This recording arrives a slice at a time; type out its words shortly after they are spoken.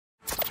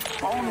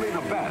Only the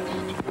best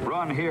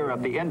run here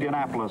at the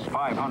Indianapolis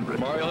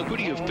 500. Mario, who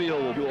do you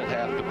feel you'll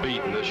have to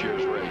beat in this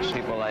year's race?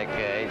 People like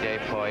A.J.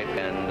 Foyt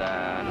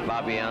and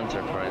Bobby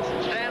Unser, for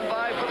instance. Stand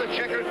by for the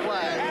checkered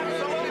flag.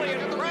 Absolutely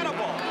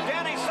incredible.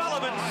 Danny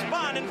Sullivan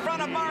spun in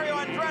front of Mario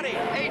Andretti.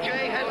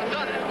 A.J. has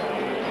done it.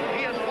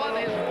 He has won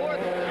his fourth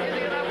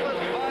Indianapolis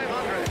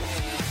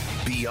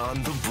 500.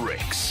 Beyond the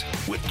Bricks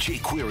with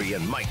Jake Query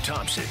and Mike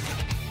Thompson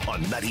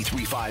on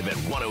 93.5 and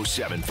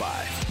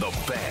 107.5. The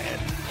Fan.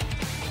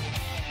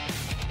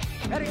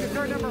 Heading to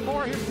turn number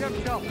 4, here's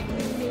Jim Shelton.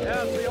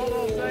 As the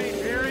old saying,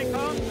 here he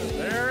comes,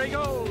 there he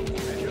goes.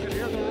 And you can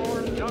hear the roar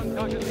of John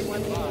Cook as he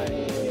went by.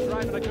 He's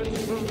driving a good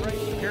smooth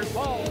race. Here's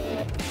Paul.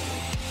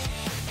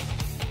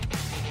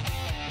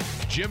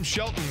 Jim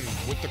Shelton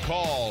with the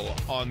call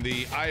on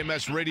the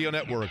IMS radio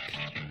network.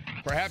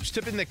 Perhaps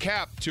tipping the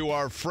cap to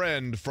our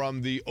friend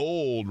from the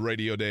old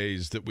radio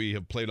days that we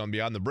have played on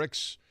Beyond the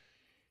Bricks.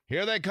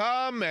 Here they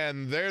come,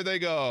 and there they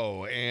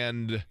go.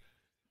 And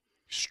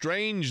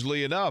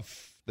strangely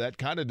enough, that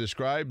kind of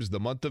describes the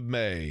month of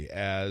May,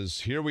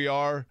 as here we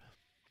are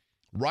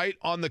right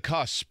on the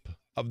cusp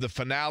of the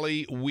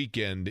finale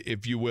weekend,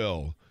 if you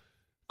will.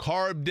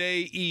 Carb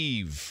Day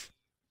Eve.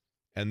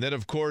 And then,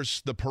 of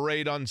course, the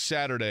parade on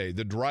Saturday,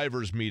 the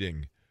drivers'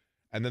 meeting,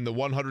 and then the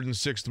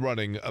 106th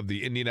running of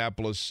the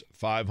Indianapolis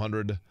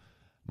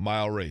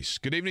 500-mile race.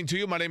 Good evening to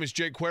you. My name is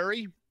Jake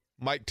Query.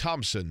 Mike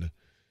Thompson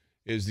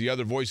is the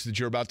other voice that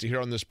you're about to hear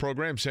on this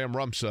program. Sam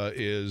Rumsa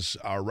is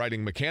our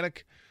writing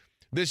mechanic.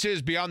 This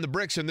is Beyond the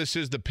Bricks, and this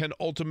is the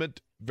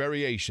penultimate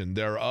variation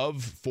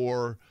thereof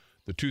for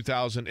the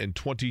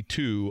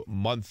 2022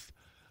 month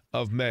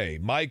of May.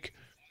 Mike,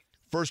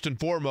 first and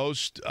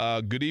foremost,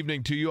 good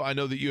evening to you. I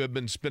know that you have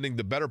been spending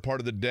the better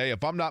part of the day.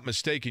 If I'm not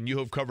mistaken, you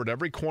have covered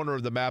every corner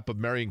of the map of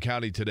Marion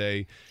County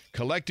today,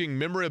 collecting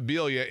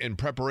memorabilia in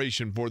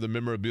preparation for the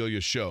memorabilia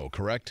show,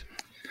 correct?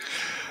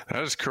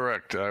 That is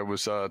correct. I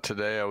was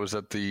today. I was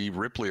at the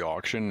Ripley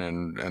auction,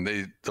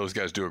 and those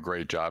guys do a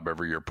great job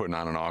every year putting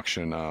on an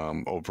auction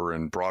over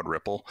in Broad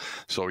Ripple.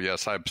 So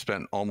yes, I've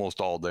spent almost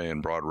all day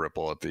in Broad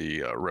Ripple at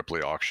the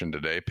Ripley auction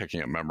today,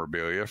 picking up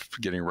memorabilia,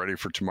 getting ready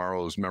for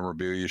tomorrow's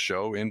memorabilia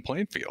show in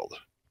Plainfield.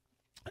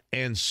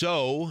 And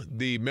so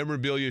the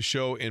memorabilia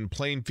show in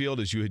Plainfield,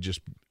 as you had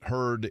just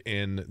heard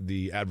in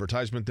the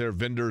advertisement there,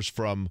 vendors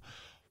from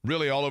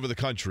really all over the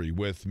country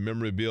with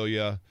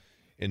memorabilia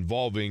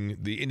involving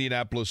the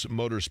Indianapolis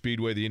Motor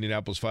Speedway, the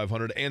Indianapolis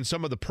 500, and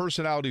some of the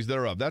personalities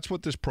thereof. That's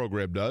what this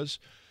program does.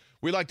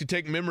 We like to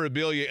take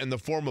memorabilia in the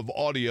form of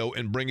audio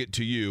and bring it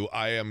to you.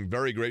 I am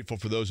very grateful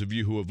for those of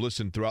you who have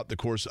listened throughout the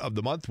course of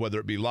the month, whether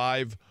it be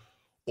live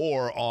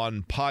or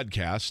on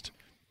podcast.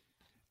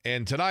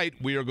 And tonight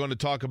we are going to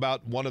talk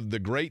about one of the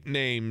great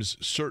names,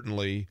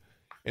 certainly,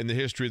 in the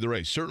history of the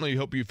race. Certainly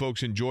hope you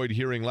folks enjoyed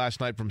hearing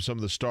last night from some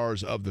of the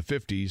stars of the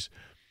 50s.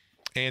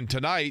 And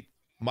tonight,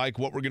 Mike,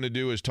 what we're going to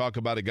do is talk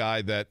about a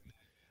guy that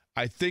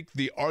I think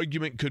the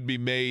argument could be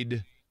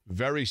made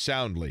very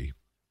soundly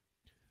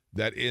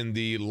that in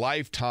the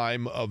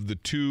lifetime of the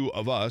two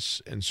of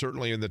us, and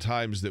certainly in the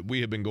times that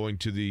we have been going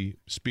to the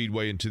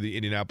Speedway and to the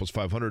Indianapolis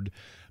 500,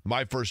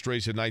 my first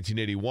race in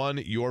 1981,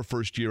 your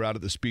first year out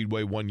at the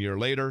Speedway 1 year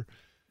later,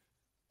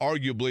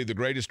 arguably the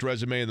greatest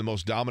resume and the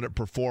most dominant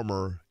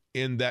performer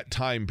in that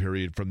time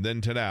period from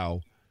then to now,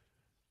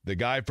 the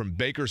guy from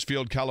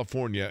Bakersfield,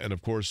 California, and,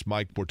 of course,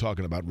 Mike, we're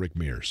talking about Rick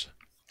Mears.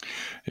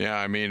 Yeah,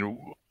 I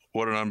mean,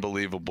 what an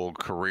unbelievable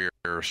career,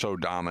 so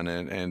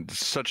dominant, and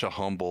such a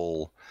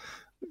humble,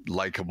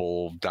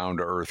 likable,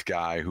 down-to-earth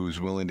guy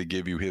who's willing to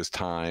give you his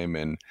time.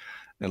 And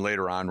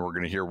later on, we're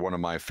going to hear one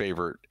of my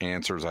favorite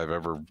answers I've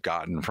ever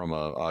gotten from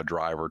a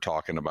driver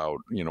talking about,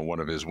 one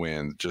of his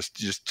wins.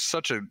 Just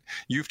such a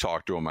 – you've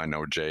talked to him, I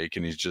know, Jake,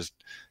 and he's just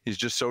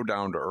so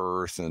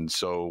down-to-earth and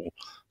so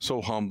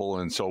humble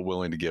and so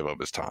willing to give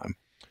up his time.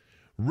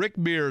 Rick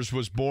Mears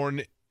was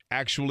born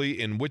actually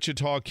in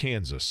Wichita,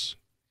 Kansas,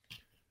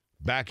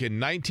 back in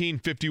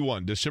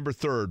 1951, December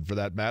 3rd for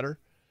that matter,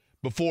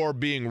 before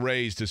being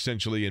raised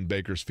essentially in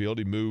Bakersfield.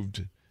 He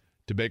moved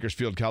to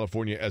Bakersfield,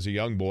 California as a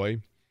young boy.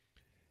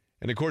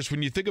 And, of course,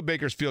 when you think of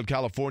Bakersfield,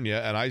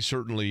 California, and I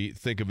certainly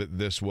think of it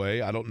this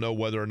way, I don't know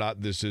whether or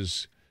not this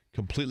is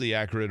completely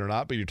accurate or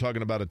not, but you're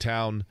talking about a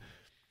town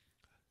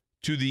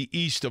to the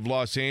east of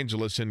Los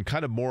Angeles and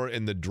kind of more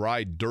in the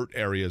dry dirt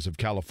areas of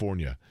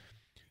California,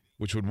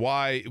 which is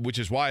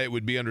why it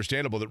would be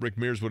understandable that Rick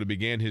Mears would have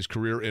began his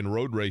career in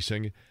road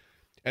racing.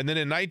 And then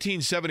in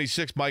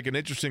 1976, Mike, an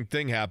interesting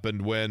thing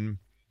happened when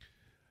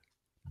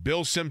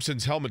Bill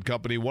Simpson's Helmet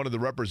Company, one of the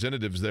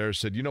representatives there,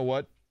 said, you know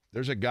what,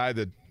 there's a guy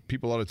that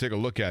people ought to take a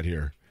look at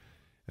here.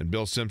 And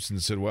Bill Simpson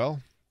said,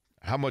 well,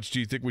 how much do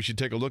you think we should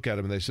take a look at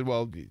him? And they said,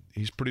 well,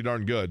 he's pretty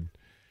darn good.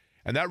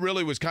 And that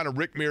really was kind of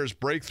Rick Mears'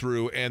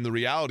 breakthrough. And the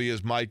reality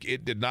is, Mike,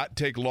 it did not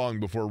take long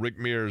before Rick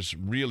Mears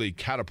really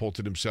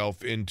catapulted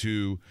himself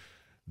into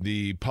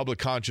the public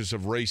conscious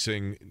of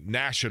racing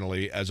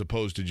nationally as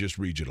opposed to just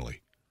regionally.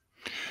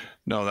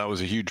 No, that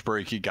was a huge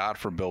break he got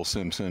for Bill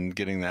Simpson,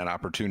 getting that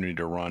opportunity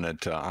to run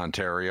at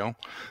Ontario.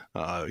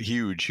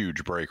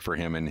 Huge break for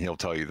him, and he'll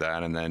tell you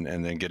that. And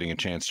then getting a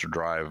chance to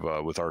drive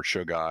with Art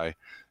Sugai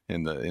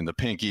in the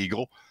Pink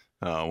Eagle.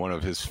 One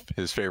of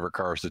his favorite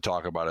cars to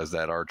talk about is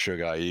that Art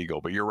Sugai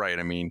Eagle. But you're right.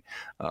 I mean,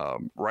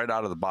 right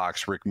out of the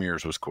box, Rick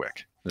Mears was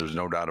quick. There's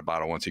no doubt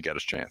about it once he got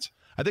his chance.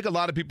 I think a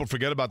lot of people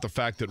forget about the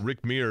fact that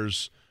Rick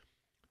Mears,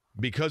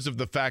 because of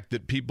the fact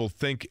that people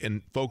think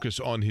and focus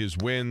on his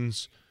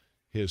wins,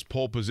 his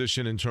pole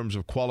position in terms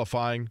of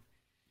qualifying.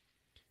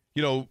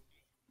 You know,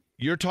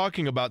 you're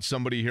talking about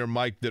somebody here,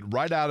 Mike, that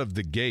right out of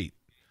the gate,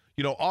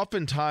 you know,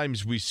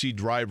 oftentimes we see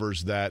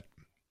drivers that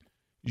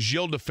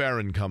Gilles de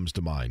Ferran comes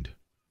to mind.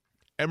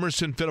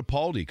 Emerson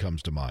Fittipaldi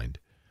comes to mind.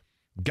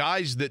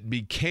 Guys that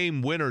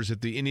became winners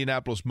at the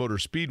Indianapolis Motor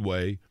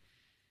Speedway,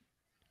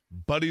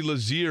 Buddy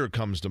Lazier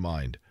comes to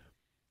mind.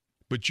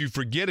 But you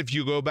forget, if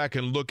you go back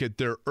and look at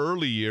their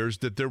early years,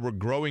 that there were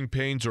growing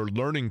pains or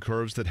learning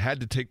curves that had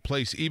to take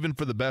place even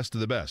for the best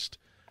of the best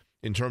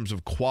in terms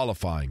of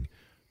qualifying,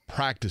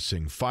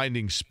 practicing,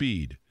 finding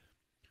speed.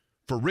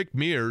 For Rick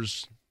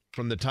Mears,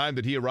 from the time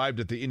that he arrived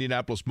at the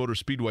Indianapolis Motor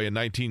Speedway in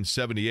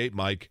 1978,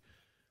 Mike,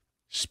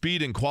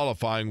 speed and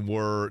qualifying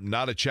were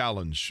not a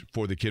challenge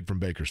for the kid from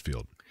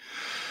Bakersfield.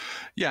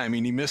 Yeah, I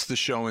mean, he missed the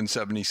show in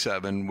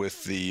 '77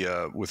 with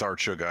Art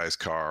Sugai's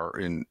car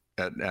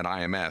at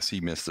IMS.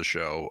 He missed the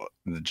show.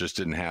 Just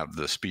didn't have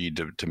the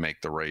speed to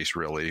make the race,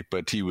 really.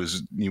 But he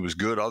was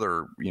good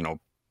other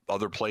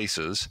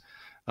places.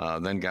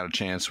 Then got a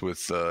chance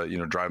with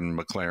driving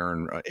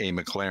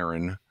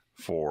McLaren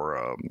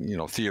for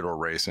Theodore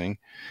Racing,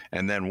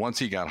 and then once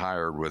he got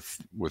hired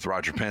with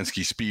Roger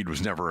Penske, speed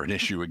was never an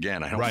issue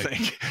again. I don't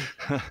think.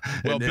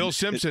 Well, Bill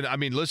Simpson. I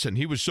mean, listen,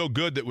 he was so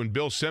good that when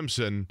Bill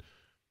Simpson,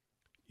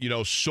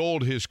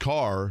 sold his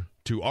car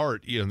to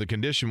Art, the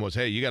condition was,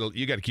 hey, you got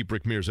to keep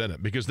Rick Mears in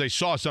it, because they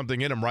saw something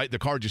in him, right? The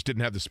car just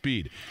didn't have the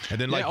speed, and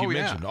then you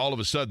mentioned, all of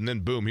a sudden, then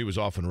boom, he was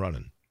off and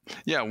running.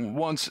 Yeah,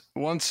 once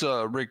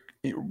Rick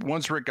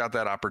got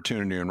that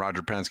opportunity, and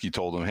Roger Penske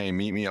told him, "Hey,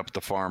 meet me up at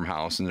the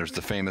farmhouse," and there's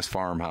the famous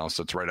farmhouse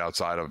that's right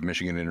outside of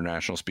Michigan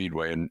International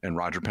Speedway, and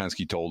Roger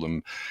Penske told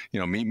him,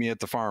 meet me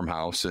at the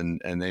farmhouse, and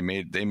they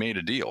made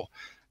a deal,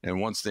 and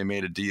once they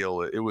made a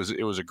deal, it was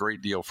a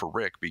great deal for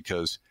Rick,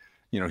 because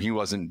he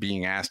wasn't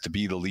being asked to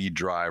be the lead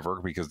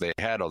driver, because they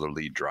had other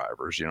lead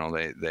drivers.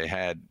 They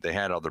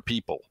had other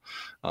people.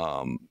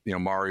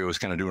 Mario was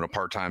kind of doing a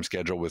part-time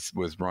schedule with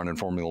running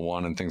Formula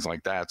One and things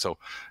like that. So,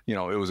 it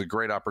was a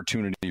great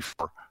opportunity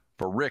for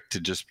Rick to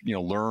just,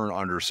 learn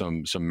under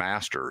some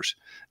masters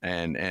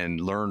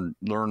and learn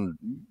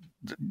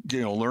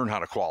how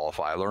to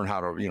qualify, learn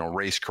how to,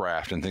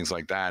 racecraft and things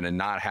like that, and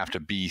not have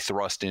to be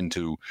thrust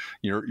into,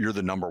 you're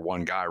the number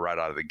one guy right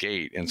out of the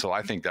gate. And so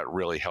I think that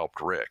really helped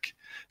Rick.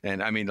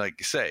 And I mean, like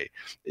you say,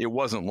 it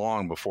wasn't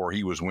long before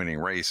he was winning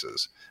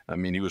races. I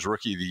mean, he was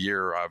Rookie of the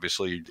Year,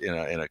 obviously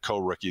in a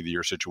co-Rookie of the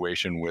Year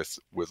situation with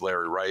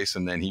Larry Rice.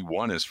 And then he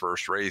won his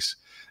first race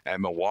at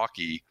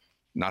Milwaukee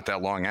not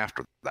that long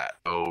after that.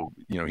 So,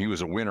 he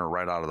was a winner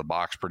right out of the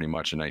box pretty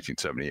much in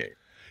 1978.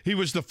 He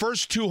was the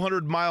first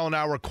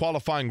 200-mile-an-hour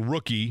qualifying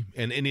rookie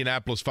in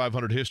Indianapolis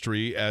 500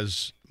 history,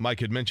 as Mike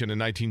had mentioned, in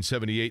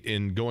 1978,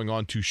 in going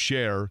on to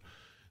share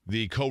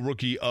the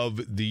Co-Rookie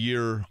of the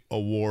Year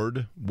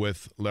award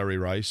with Larry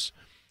Rice.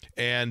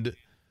 And,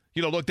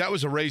 look, that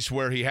was a race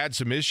where he had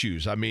some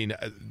issues. I mean,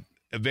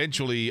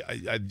 eventually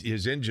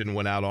his engine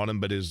went out on him,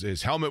 but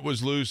his helmet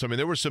was loose. I mean,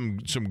 there were some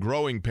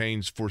growing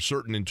pains for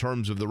certain in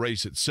terms of the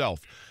race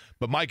itself.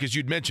 But, Mike, as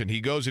you'd mentioned, he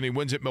goes and he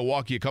wins at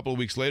Milwaukee a couple of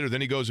weeks later.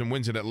 Then he goes and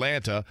wins in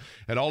Atlanta.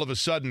 And all of a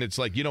sudden, it's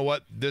like, you know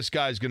what? This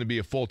guy's going to be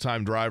a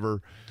full-time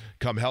driver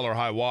come hell or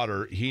high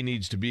water. He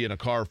needs to be in a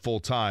car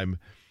full-time.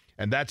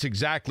 And that's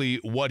exactly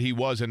what he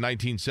was in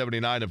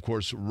 1979, of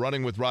course,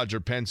 running with Roger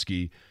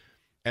Penske.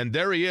 And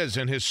there he is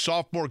in his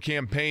sophomore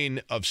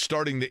campaign of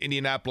starting the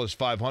Indianapolis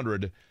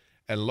 500.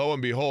 And lo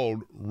and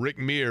behold, Rick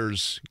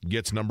Mears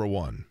gets number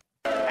one.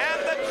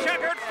 And the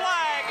checkered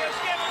flag is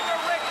given to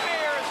Rick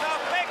Mears of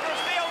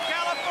Bakersfield,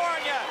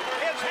 California.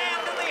 His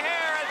hand in the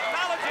air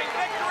acknowledging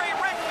victory.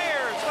 Rick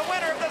Mears, the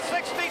winner of the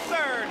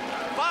 63rd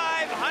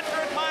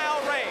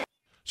 500-mile race.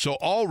 So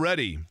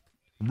already,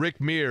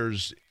 Rick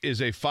Mears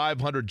is a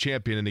 500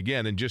 champion. And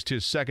again, in just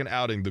his second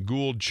outing, the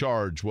Gould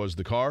Charge was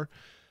the car.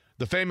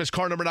 The famous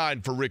car number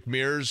 9 for Rick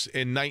Mears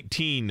in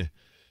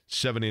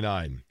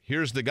 1979.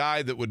 Here's the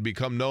guy that would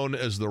become known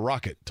as the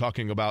Rocket,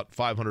 talking about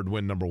 500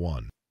 win number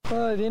 1.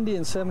 Well, at Indy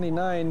in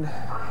 79,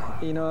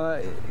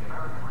 I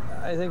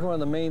think one of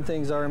the main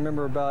things I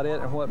remember about it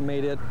and what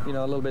made it, a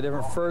little bit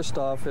different. First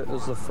off, it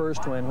was the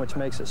first win, which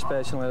makes it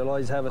special. It'll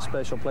always have a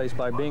special place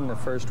by being the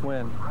first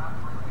win.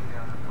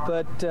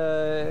 But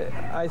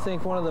I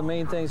think one of the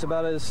main things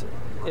about it is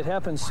it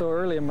happened so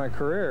early in my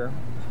career.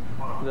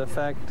 The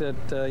fact that,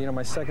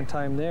 my second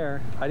time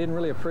there, I didn't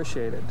really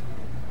appreciate it.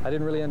 I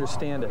didn't really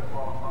understand it.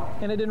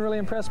 And it didn't really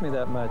impress me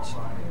that much.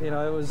 It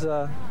was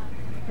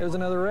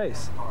another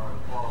race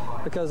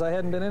because I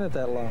hadn't been in it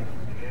that long.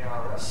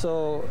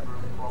 So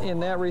in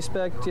that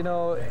respect,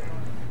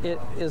 it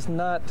is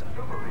not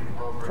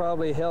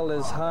probably held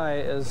as high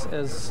as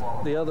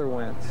the other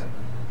wins,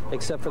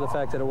 except for the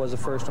fact that it was the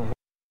first one.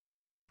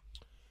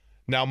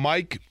 Now,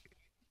 Mike,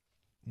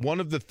 one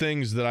of the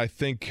things that I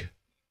think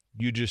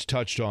you just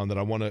touched on that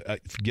I want to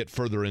get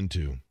further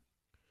into,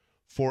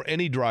 for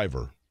any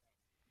driver,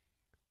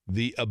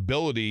 the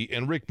ability,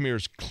 and Rick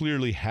Mears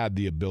clearly had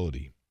the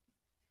ability,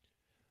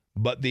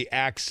 but the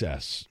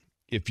access,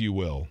 if you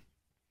will,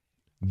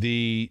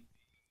 the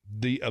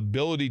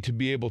ability to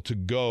be able to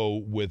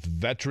go with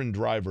veteran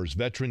drivers,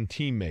 veteran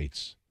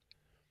teammates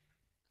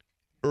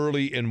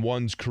early in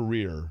one's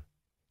career,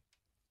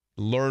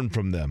 learn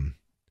from them,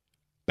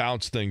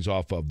 bounce things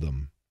off of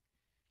them,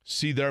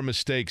 see their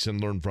mistakes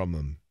and learn from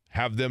them,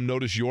 have them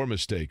notice your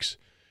mistakes.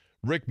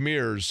 Rick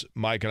Mears,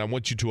 Mike, and I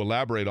want you to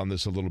elaborate on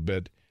this a little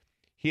bit,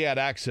 he had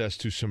access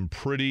to some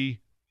pretty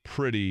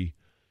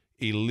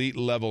elite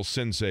level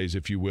senseis,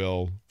 if you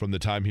will, from the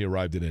time he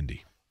arrived at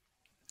Indy.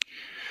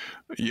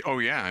 Oh,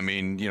 yeah. I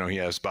mean, you know, he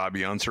has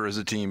Bobby Unser as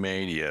a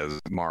teammate. He has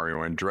Mario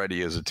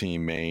Andretti as a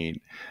teammate.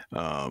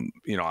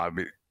 You know,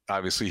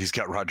 obviously he's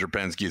got Roger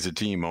Penske as a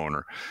team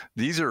owner.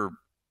 These are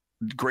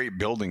great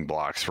building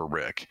blocks for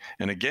Rick.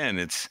 And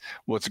again,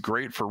 what's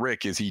great for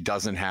Rick is he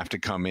doesn't have to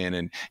come in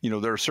and, you know,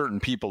 there are certain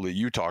people that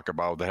you talk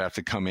about that have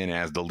to come in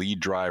as the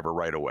lead driver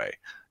right away.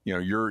 You know,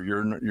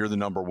 you're the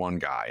number one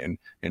guy,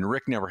 and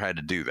Rick never had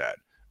to do that.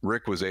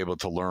 Rick was able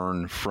to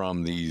learn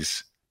from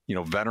these, you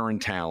know, veteran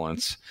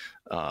talents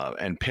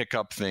and pick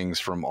up things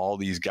from all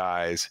these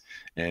guys,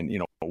 and, you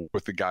know,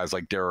 with the guys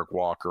like Derek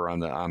Walker on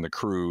the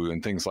crew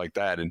and things like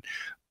that,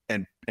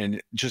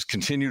 and just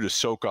continue to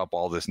soak up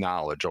all this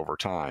knowledge over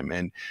time.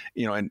 And,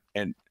 you know,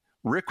 and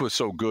Rick was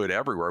so good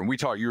everywhere.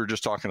 And you were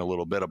just talking a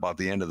little bit about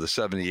the end of the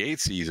 78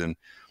 season.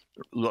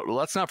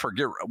 Let's not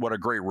forget what a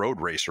great road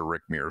racer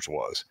Rick Mears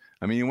was.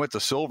 I mean, he went to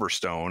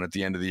Silverstone at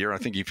the end of the year. I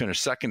think he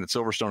finished second at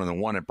Silverstone and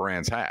then won at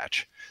Brands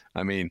Hatch.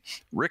 I mean,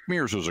 Rick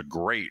Mears was a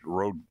great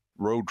road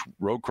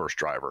course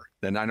driver.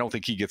 And I don't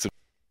think he gets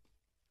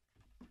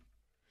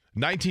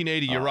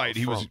 1980, you're right.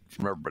 He was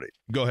from everybody.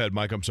 Go ahead,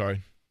 Mike. I'm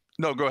sorry.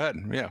 No, go ahead.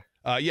 Yeah.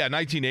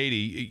 1980,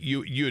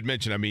 you had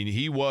mentioned, I mean,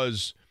 he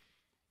was,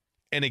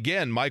 and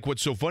again, Mike,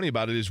 what's so funny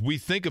about it is we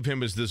think of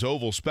him as this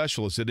oval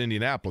specialist at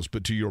Indianapolis,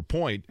 but to your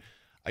point,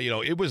 you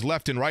know, it was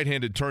left and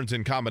right-handed turns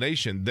in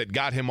combination that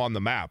got him on the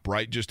map,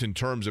 right? Just in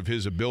terms of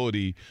his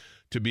ability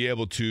to be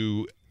able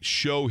to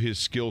show his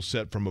skill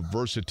set from a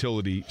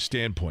versatility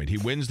standpoint. He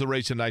wins the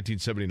race in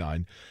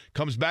 1979,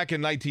 comes back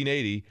in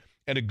 1980,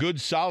 and a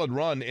good solid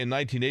run in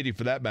 1980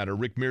 for that matter.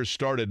 Rick Mears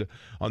started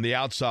on the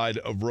outside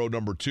of row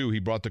number 2. He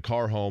brought the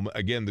car home,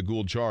 again, the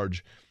Gould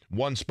Charge,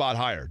 one spot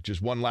higher,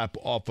 just one lap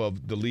off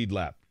of the lead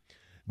lap.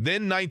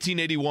 Then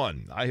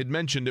 1981, I had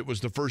mentioned it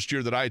was the first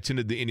year that I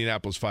attended the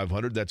Indianapolis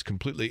 500. That's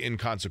completely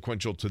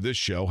inconsequential to this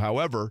show.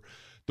 However,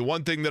 the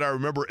one thing that I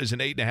remember as an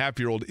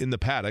 8.5-year-old in the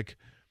paddock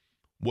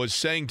was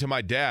saying to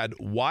my dad,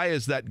 why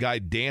is that guy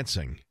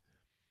dancing?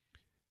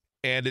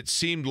 And it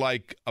seemed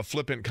like a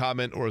flippant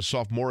comment or a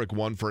sophomoric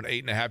one for an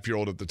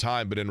 8.5-year-old at the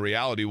time. But in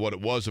reality, what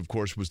it was, of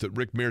course, was that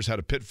Rick Mears had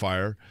a pit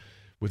fire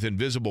with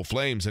invisible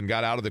flames and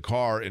got out of the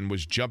car and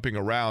was jumping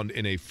around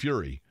in a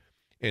fury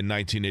in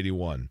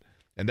 1981.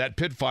 And that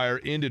pit fire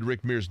ended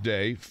Rick Mears'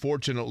 day.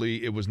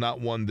 Fortunately, it was not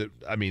one that,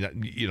 I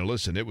mean, you know,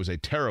 listen, it was a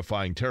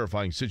terrifying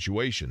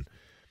situation.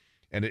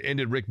 And it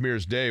ended Rick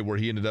Mears' day where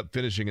he ended up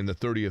finishing in the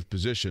 30th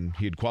position.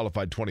 He had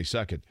qualified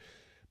 22nd.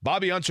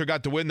 Bobby Unser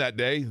got to win that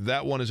day.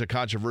 That one is a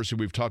controversy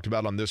we've talked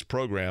about on this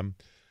program.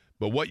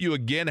 But what you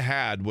again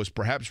had was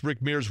perhaps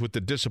Rick Mears with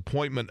the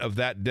disappointment of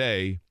that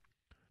day,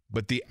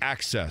 but the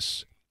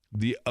access,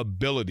 the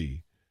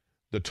ability,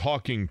 the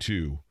talking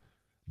to.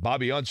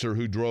 Bobby Unser,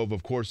 who drove,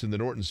 of course, in the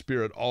Norton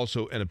Spirit,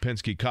 also in a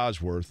Penske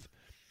Cosworth,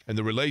 and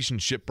the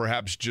relationship,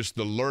 perhaps just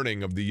the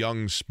learning of the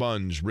young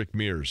sponge, Rick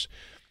Mears.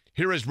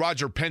 Here is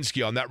Roger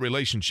Penske on that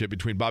relationship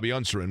between Bobby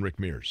Unser and Rick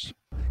Mears.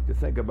 To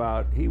think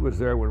about, he was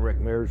there when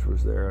Rick Mears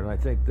was there, and I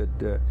think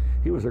that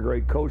he was a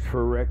great coach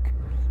for Rick,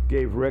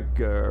 gave Rick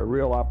a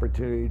real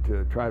opportunity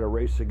to try to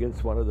race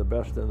against one of the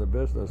best in the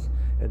business.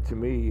 And to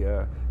me,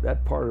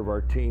 that part of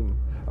our team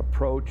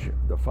approach,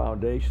 the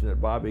foundation that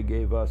Bobby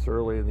gave us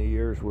early in the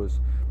years, was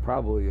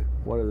probably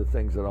one of the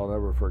things that I'll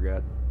never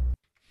forget.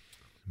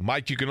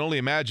 Mike, you can only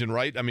imagine,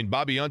 right? I mean,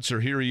 Bobby Unser,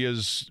 here he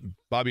is.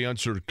 Bobby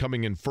Unser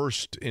coming in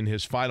first in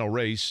his final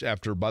race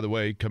after, by the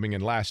way, coming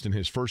in last in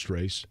his first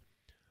race.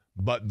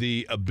 But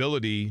the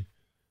ability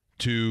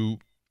to,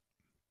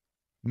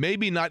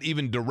 maybe not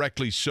even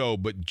directly so,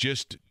 but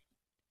just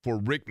for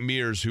Rick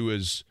Mears, who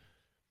is,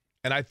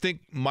 and I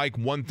think, Mike,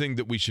 one thing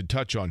that we should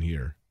touch on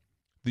here,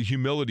 the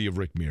humility of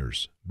Rick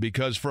Mears.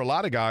 Because for a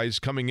lot of guys,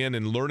 coming in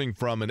and learning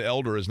from an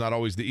elder is not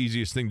always the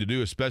easiest thing to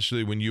do,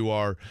 especially when you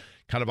are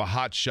kind of a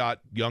hotshot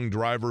young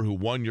driver who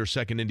won your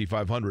second Indy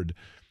 500.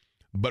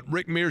 But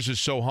Rick Mears is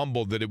so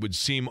humble that it would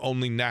seem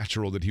only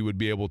natural that he would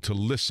be able to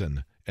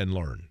listen and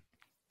learn.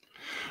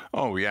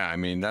 Oh, yeah. I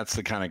mean, that's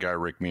the kind of guy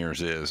Rick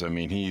Mears is. I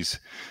mean, he's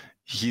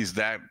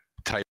that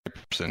type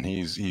person.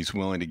 He's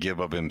willing to give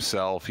of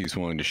himself. He's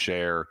willing to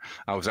share.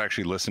 I was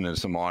actually listening to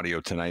some audio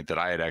tonight that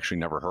I had actually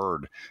never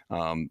heard,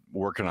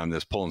 working on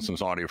this, pulling some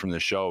audio from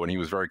this show, and he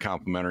was very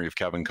complimentary of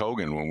Kevin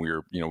Cogan when we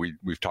were,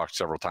 we've talked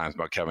several times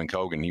about Kevin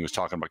Cogan. He was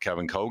talking about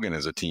Kevin Cogan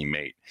as a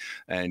teammate,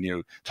 and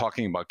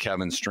talking about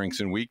Kevin's strengths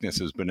and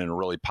weaknesses, but in a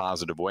really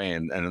positive way,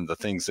 and the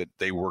things that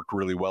they worked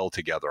really well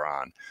together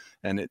on.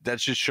 And that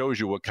just shows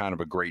you what kind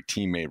of a great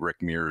teammate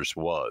Rick Mears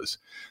was.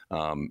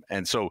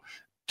 And so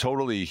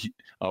totally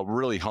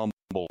really humble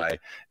guy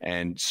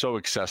and so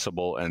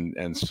accessible,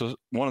 and so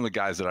one of the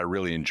guys that I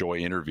really enjoy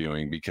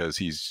interviewing because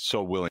he's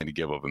so willing to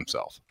give of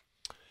himself.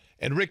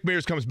 And Rick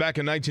Mears comes back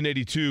in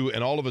 1982,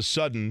 and all of a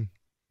sudden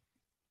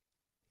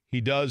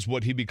he does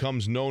what he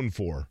becomes known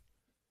for,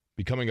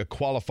 becoming a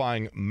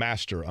qualifying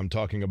master. I'm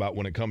talking about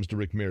when it comes to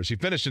Rick Mears. He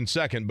finished in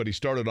second, but he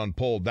started on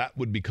pole. That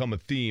would become a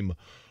theme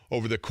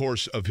over the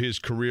course of his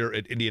career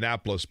at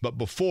Indianapolis. But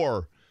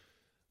before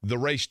the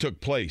race took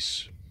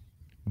place,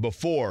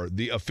 before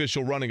the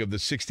official running of the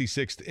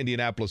 66th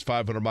Indianapolis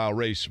 500-mile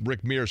race,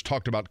 Rick Mears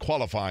talked about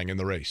qualifying in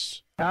the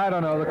race. I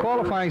don't know. The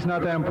qualifying's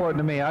not that important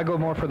to me. I go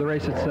more for the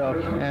race itself,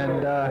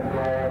 and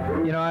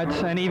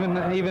and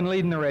even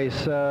leading the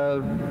race.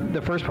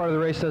 The first part of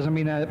the race doesn't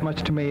mean that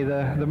much to me.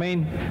 The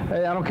main,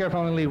 I don't care if I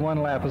only lead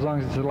one lap as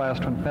long as it's the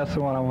last one. That's the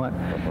one I want,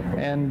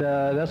 and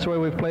that's the way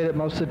we've played it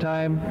most of the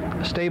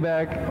time. Stay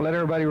back, let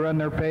everybody run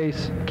their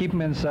pace, keep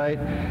them in sight,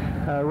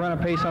 run a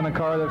pace on the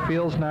car that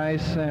feels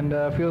nice and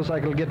feels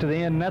like it'll get to the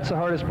end. And that's the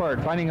hardest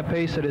part: finding a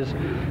pace that is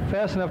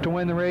fast enough to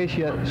win the race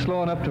yet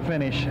slow enough to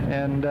finish,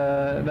 and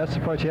that's the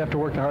part you have to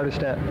work the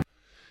hardest at.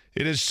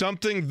 It is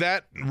something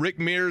that Rick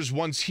Mears,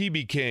 once he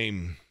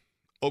became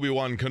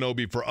Obi-Wan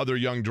Kenobi for other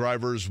young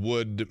drivers,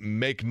 would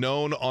make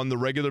known on the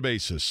regular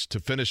basis. To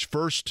finish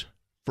first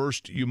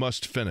you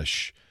must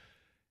finish.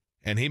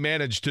 And he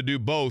managed to do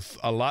both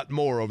a lot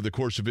more over the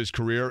course of his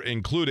career,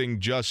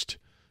 including just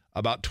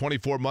about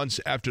 24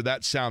 months after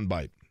that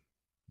soundbite.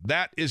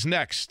 That is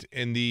next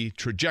in the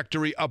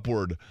trajectory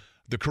upward,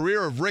 the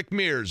career of Rick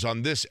Mears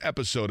on this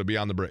episode of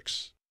Beyond the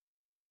Bricks.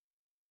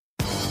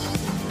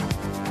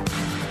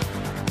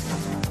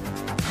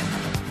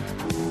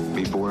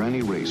 Before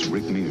any race,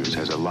 Rick Mears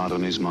has a lot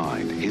on his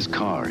mind. His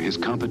car, his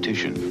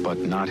competition, but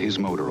not his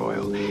motor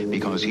oil,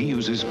 because he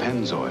uses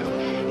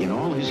Pennzoil. In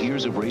all his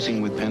years of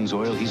racing with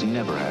Pennzoil, he's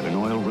never had an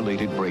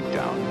oil-related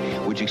breakdown,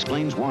 which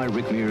explains why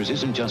Rick Mears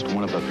isn't just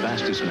one of the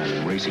fastest men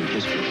in racing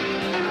history,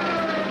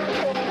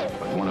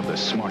 but one of the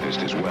smartest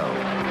as well.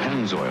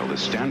 Pennzoil, the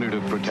standard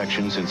of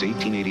protection since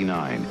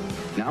 1889.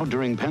 Now,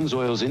 during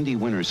Pennzoil's Indy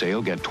Winter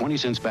Sale, get 20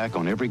 cents back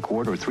on every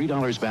quart or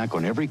 $3 back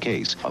on every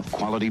case of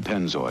quality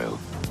Pennzoil.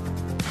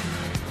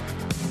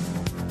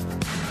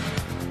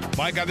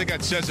 Mike, I think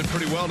that says it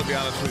pretty well, to be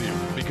honest with you,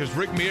 because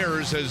Rick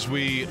Mears, as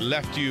we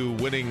left you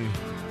winning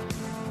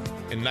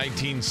in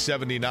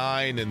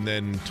 1979 and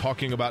then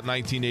talking about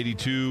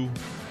 1982,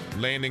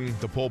 landing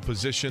the pole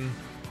position,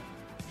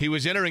 he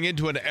was entering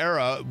into an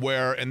era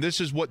where, and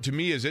this is what to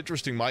me is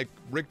interesting, Mike,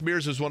 Rick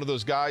Mears is one of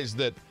those guys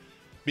that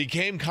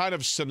became kind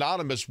of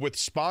synonymous with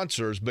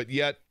sponsors, but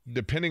yet,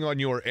 depending on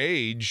your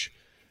age,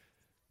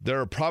 there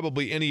are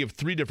probably any of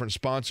three different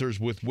sponsors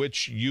with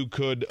which you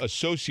could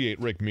associate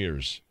Rick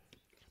Mears.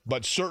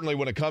 But certainly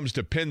when it comes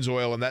to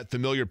Pennzoil and that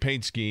familiar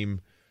paint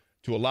scheme,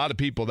 to a lot of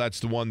people,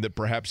 that's the one that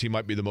perhaps he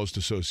might be the most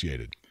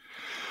associated.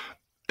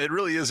 It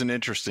really is an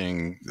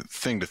interesting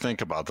thing to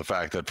think about, the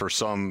fact that for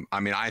some, I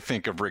mean, I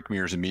think of Rick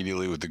Mears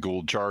immediately with the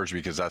Gould Charge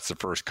because that's the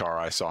first car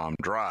I saw him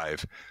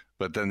drive.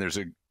 But then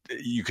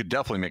you could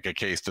definitely make a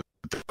case that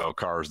the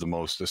car is the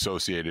most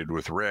associated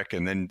with Rick,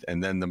 and then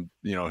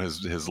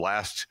his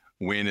last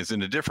win is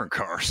in a different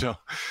car. So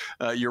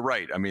you're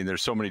right. I mean,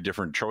 there's so many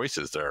different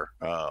choices there.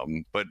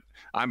 But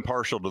I'm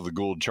partial to the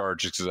Gould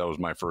Charge because that was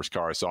my first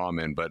car I saw him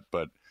in. But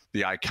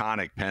the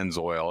iconic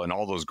Pennzoil and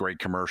all those great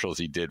commercials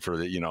he did for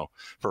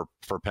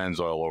for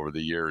Pennzoil over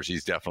the years,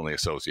 he's definitely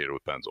associated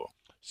with Pennzoil.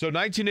 So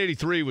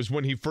 1983 was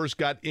when he first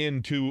got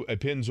into a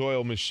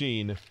Pennzoil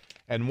machine.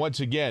 And once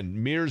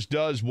again, Mears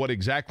does what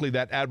exactly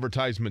that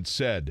advertisement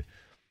said.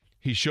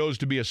 He shows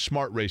to be a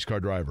smart race car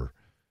driver.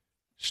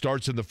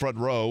 Starts in the front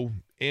row,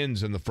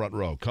 ends in the front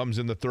row, comes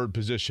in the third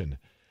position.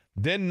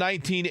 Then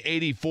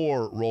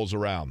 1984 rolls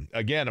around.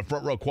 Again, a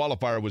front row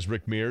qualifier was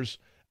Rick Mears.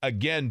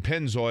 Again,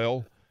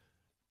 Pennzoil.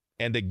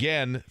 And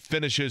again,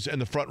 finishes in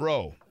the front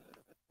row.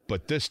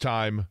 But this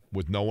time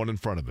with no one in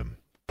front of him.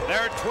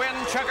 They're twin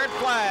checkered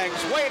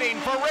flags waiting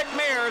for Rick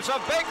Mears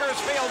of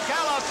Bakersfield,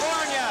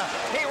 California.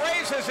 He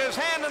raises his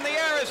hand in the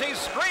air as he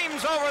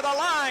screams over the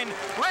line.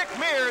 Rick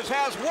Mears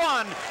has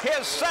won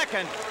his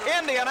second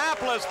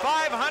Indianapolis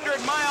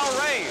 500-mile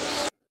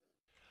race.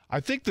 I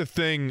think the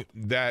thing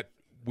that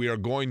we are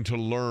going to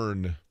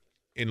learn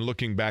in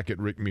looking back at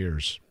Rick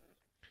Mears,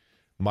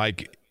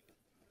 Mike,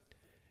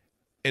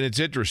 and it's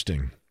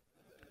interesting,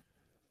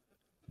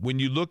 when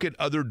you look at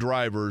other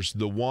drivers,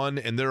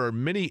 and there are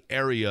many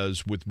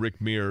areas with Rick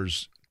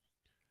Mears,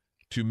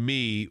 to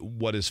me,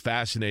 what is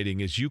fascinating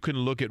is you can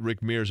look at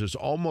Rick Mears as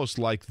almost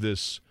like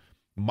this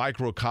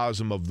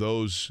microcosm of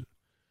those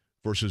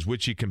versus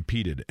which he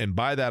competed. And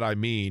by that I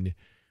mean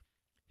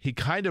he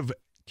kind of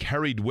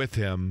carried with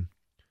him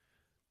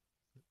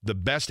the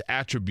best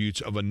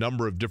attributes of a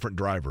number of different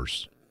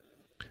drivers.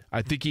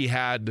 I think he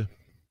had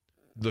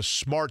the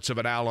smarts of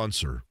an Al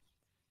Unser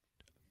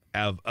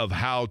of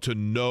how to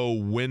know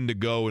when to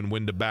go and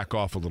when to back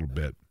off a little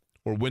bit,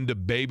 or when to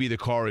baby the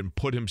car and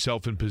put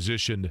himself in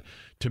position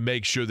to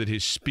make sure that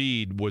his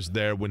speed was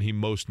there when he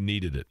most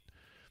needed it.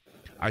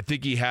 I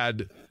think he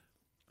had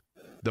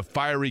the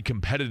fiery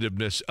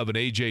competitiveness of an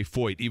A.J.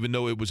 Foyt, even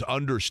though it was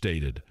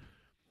understated.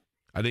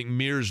 I think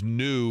Mears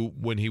knew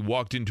when he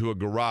walked into a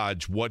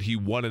garage what he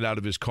wanted out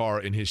of his car,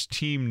 and his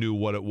team knew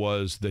what it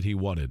was that he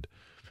wanted.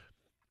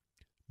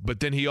 But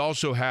then he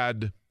also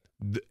had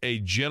a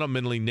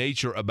gentlemanly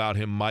nature about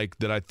him, Mike,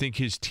 that I think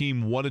his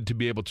team wanted to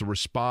be able to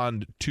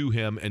respond to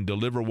him and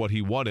deliver what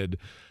he wanted,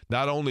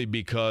 not only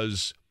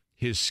because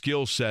his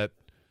skill set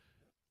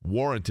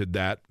warranted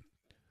that,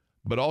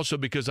 but also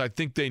because I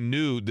think they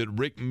knew that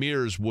Rick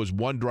Mears was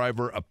one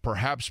driver,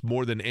 perhaps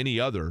more than any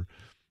other,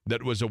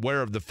 that was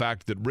aware of the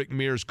fact that Rick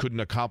Mears couldn't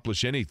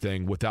accomplish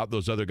anything without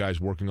those other guys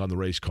working on the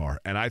race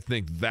car. And I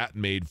think that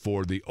made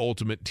for the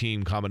ultimate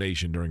team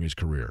combination during his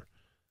career.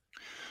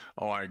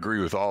 Oh, I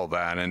agree with all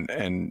that.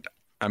 And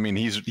I mean,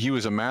 he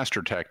was a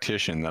master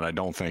tactician that I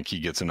don't think he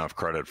gets enough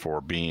credit for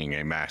being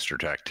a master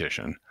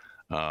tactician.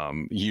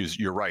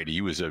 You're right.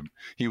 He was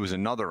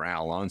another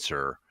Al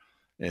Unser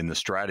in the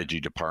strategy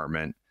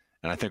department.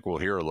 And I think we'll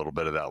hear a little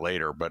bit of that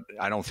later, but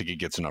I don't think he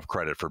gets enough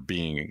credit for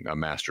being a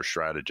master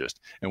strategist.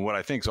 And what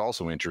I think is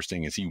also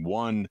interesting is he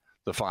won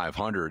the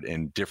 500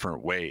 in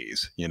different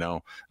ways. You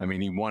know, I mean,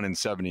 he won in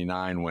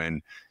 79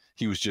 when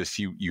he was just,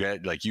 you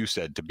had, like you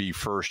said, to be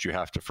first, you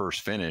have to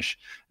first finish.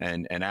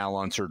 And Al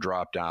Unser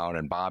dropped out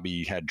and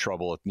Bobby had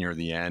trouble near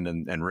the end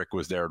and Rick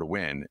was there to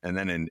win. And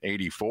then in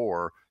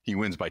 84, he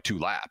wins by 2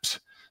 laps.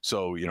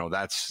 So, you know,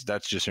 that's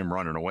just him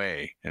running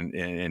away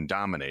and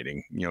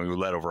dominating. You know, he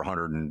led over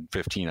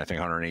 115, I think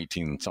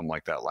 118, something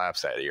like that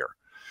laps that year.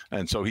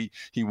 And so he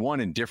won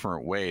in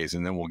different ways.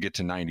 And then we'll get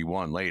to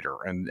 91 later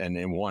and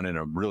won in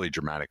a really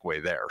dramatic way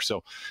there.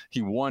 So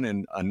he won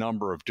in a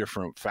number of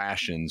different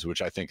fashions,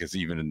 which I think is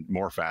even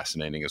more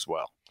fascinating as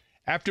well.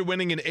 After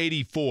winning in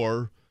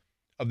 84,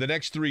 of the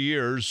next 3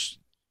 years,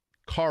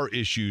 car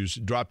issues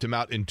dropped him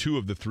out in 2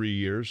 of the 3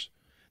 years.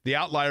 The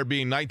outlier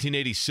being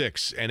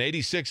 1986. And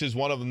 86 is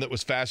one of them that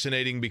was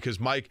fascinating because,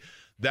 Mike,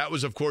 that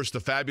was, of course, the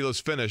fabulous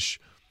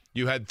finish.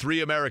 You had 3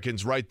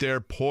 Americans right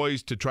there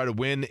poised to try to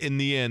win in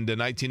the end in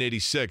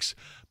 1986.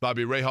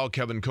 Bobby Rahal,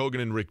 Kevin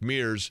Kogan, and Rick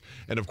Mears.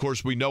 And, of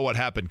course, we know what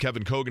happened.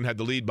 Kevin Kogan had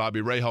the lead.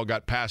 Bobby Rahal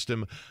got past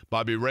him.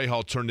 Bobby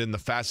Rahal turned in the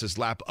fastest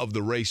lap of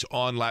the race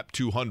on lap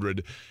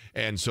 200.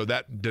 And so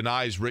that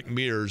denies Rick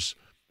Mears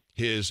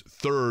his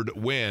 3rd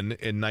win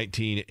in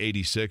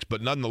 1986.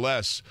 But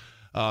nonetheless,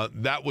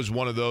 that was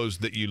one of those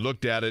that you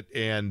looked at it,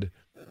 and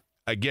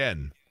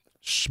again,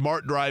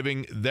 smart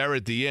driving there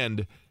at the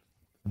end.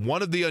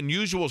 One of the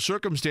unusual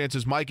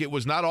circumstances, Mike, it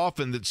was not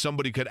often that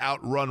somebody could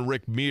outrun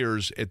Rick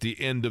Mears at the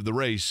end of the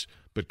race,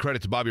 but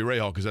credit to Bobby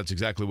Rahal because that's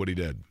exactly what he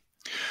did.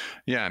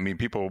 Yeah, I mean,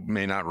 people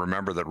may not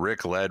remember that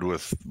Rick led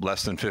with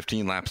less than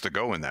 15 laps to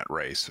go in that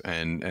race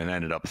and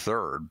ended up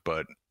 3rd,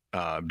 but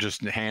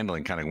just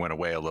handling kind of went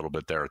away a little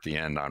bit there at the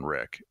end on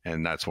Rick.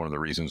 And that's one of the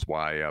reasons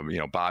why, you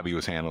know, Bobby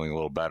was handling a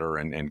little better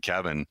and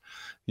Kevin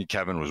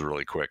was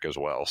really quick as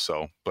well.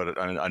 So, but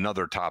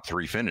another top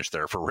 3 finish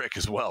there for Rick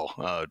as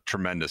well.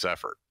 Tremendous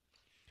effort.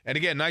 And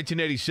again,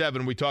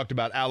 1987, we talked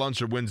about Al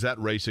Unser wins that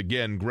race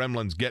again.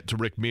 Gremlins get to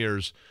Rick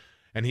Mears,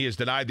 and he is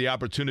denied the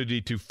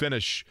opportunity to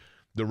finish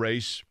the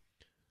race.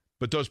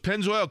 But those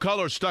Pennzoil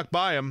colors stuck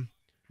by him.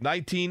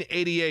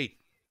 1988,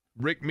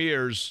 Rick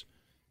Mears,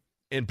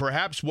 and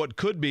perhaps what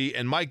could be,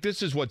 and Mike,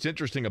 this is what's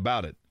interesting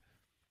about it.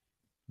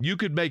 You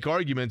could make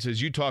arguments,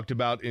 as you talked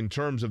about, in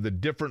terms of the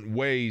different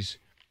ways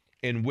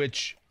in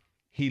which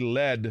he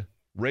led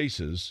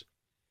races.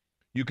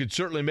 You could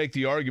certainly make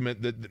the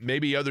argument that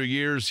maybe other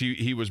years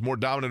he was more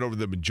dominant over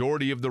the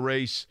majority of the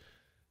race.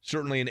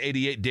 Certainly in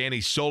 88, Danny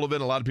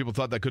Sullivan, a lot of people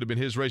thought that could have been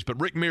his race, but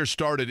Rick Mears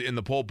started in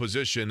the pole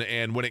position,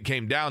 and when it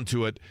came down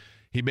to it,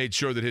 he made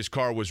sure that his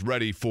car was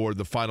ready for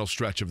the final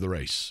stretch of the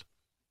race.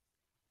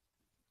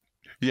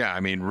 Yeah,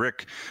 I mean,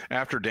 Rick,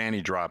 after Danny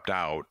dropped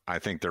out, I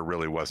think there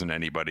really wasn't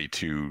anybody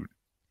to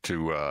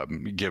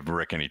give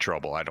Rick any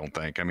trouble, I don't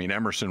think. I mean,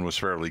 Emerson was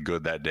fairly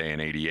good that day in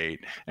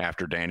 88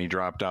 after Danny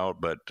dropped out.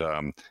 But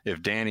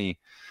if Danny,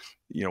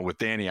 you know, with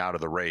Danny out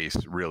of the race,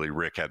 really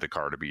Rick had the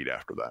car to beat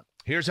after that.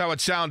 Here's how it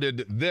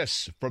sounded.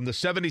 This from the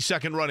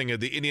 72nd running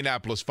of the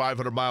Indianapolis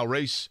 500-mile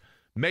race,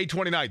 May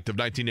 29th of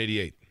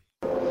 1988.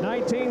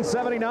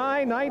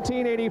 1979,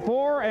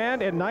 1984,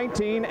 and in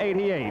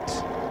 1988.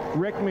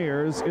 Rick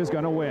Mears is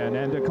going to win.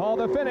 And to call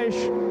the finish,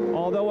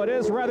 although it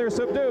is rather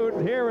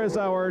subdued, here is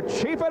our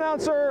chief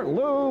announcer,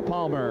 Lou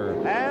Palmer.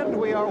 And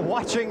we are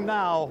watching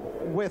now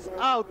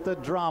without the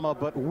drama,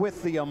 but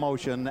with the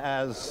emotion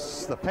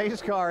as the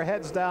pace car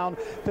heads down,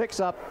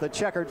 picks up the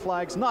checkered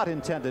flags, not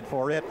intended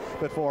for it,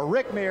 but for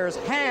Rick Mears,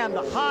 hand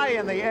high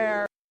in the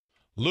air.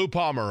 Lou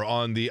Palmer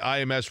on the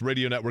IMS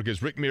radio network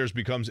as Rick Mears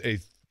becomes a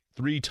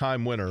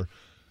 3-time winner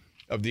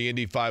of the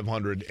Indy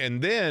 500.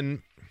 And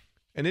then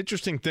an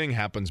interesting thing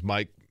happens,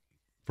 Mike,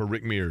 for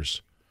Rick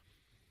Mears.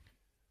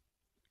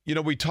 You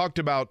know, we talked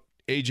about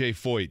A.J.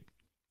 Foyt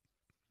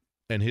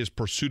and his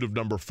pursuit of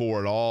number 4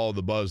 and all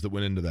the buzz that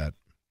went into that.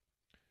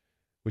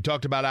 We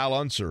talked about Al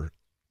Unser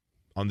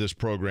on this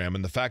program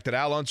and the fact that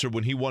Al Unser,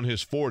 when he won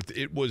his 4th,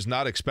 it was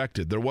not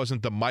expected. There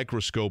wasn't the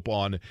microscope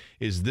on,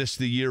 is this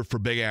the year for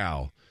Big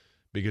Al?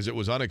 Because it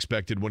was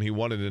unexpected when he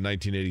won it in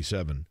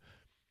 1987.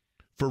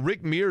 For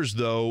Rick Mears,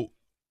 though,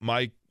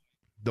 Mike,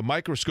 the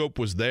microscope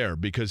was there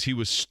because he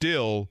was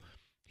so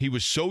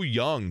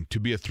young to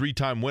be a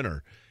 3-time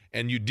winner.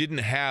 And you didn't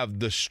have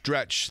the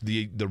stretch,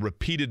 the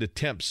repeated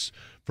attempts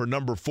for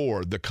number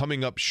 4, the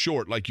coming up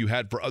short like you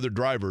had for other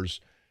drivers.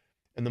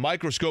 And the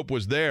microscope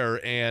was there,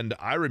 and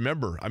I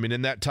remember,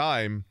 in that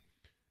time,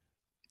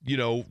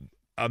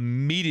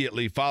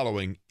 immediately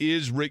following,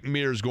 is Rick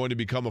Mears going to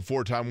become a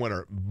 4-time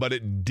winner? But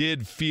it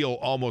did feel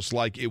almost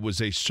like it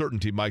was a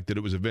certainty, Mike, that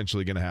it was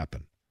eventually going to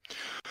happen.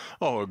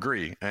 Oh,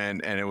 agree.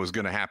 And it was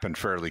going to happen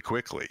fairly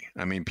quickly.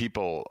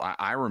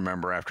 I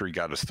remember after he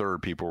got his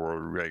 3rd, people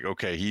were like,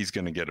 okay, he's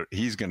going to get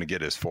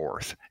his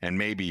 4th and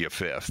maybe a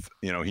 5th.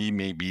 He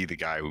may be the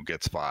guy who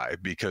gets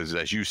 5 because,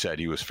 as you said,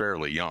 he was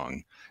fairly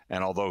young.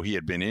 And although he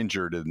had been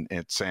injured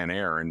at San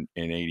Air in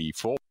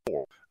 84,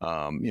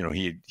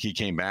 he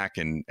came back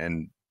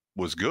and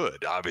was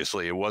good.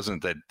 Obviously, it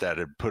wasn't that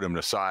had put him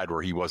aside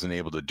where he wasn't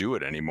able to do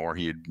it anymore.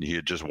 He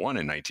had just won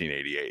in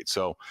 1988.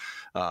 So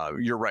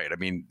you're right.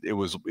 It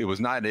was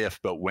not if,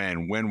 but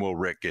when. When will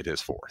Rick get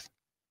his 4th?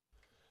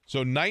 So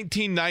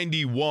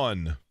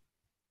 1991,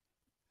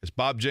 as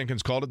Bob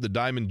Jenkins called it, the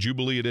Diamond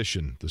Jubilee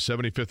Edition, the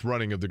 75th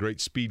running of the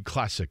Great Speed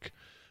Classic.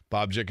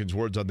 Bob Jenkins'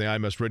 words on the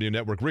IMS Radio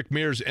Network. Rick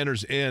Mears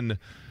enters in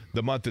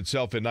the month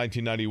itself in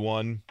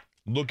 1991,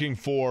 looking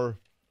for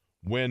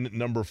win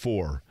number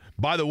 4.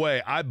 By the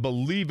way, I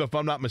believe, if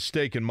I'm not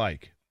mistaken,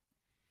 Mike,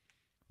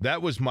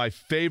 that was my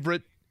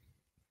favorite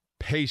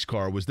pace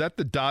car. Was that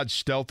the Dodge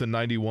Stealth in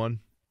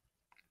 91?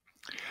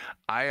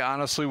 I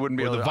honestly wouldn't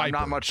be able to. I'm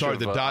not much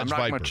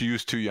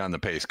used to you on the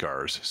pace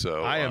cars.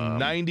 So I am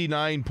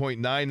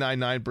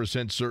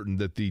 99.999% certain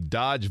that the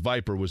Dodge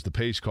Viper was the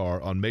pace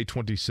car on May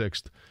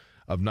 26th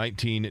of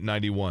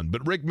 1991.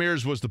 But Rick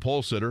Mears was the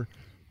pole sitter.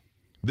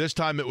 This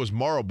time it was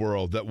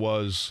Marlboro that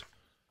was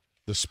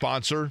the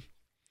sponsor.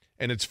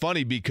 And it's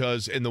funny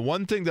because, and the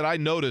one thing that I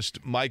noticed,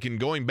 Mike, in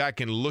going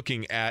back and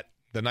looking at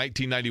the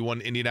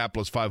 1991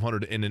 Indianapolis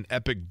 500 in an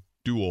epic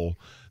duel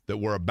that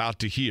we're about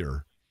to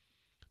hear,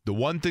 the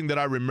one thing that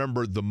I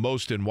remember the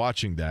most in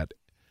watching that,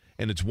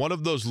 and it's one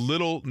of those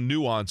little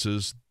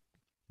nuances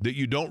that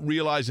you don't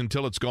realize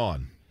until it's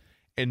gone.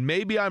 And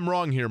maybe I'm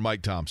wrong here,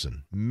 Mike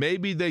Thompson.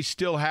 Maybe they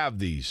still have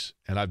these,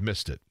 and I've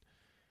missed it.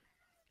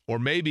 Or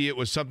maybe it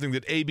was something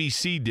that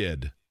ABC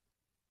did.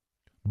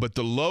 But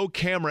the low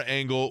camera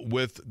angle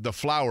with the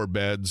flower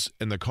beds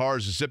and the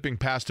cars zipping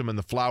past them and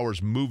the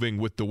flowers moving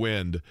with the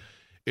wind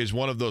is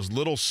one of those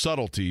little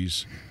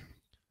subtleties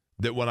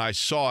that when I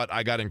saw it,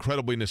 I got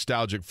incredibly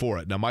nostalgic for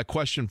it. Now, my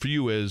question for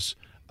you is,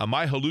 am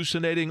I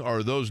hallucinating or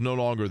are those no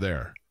longer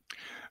there?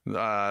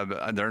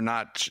 They're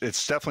not.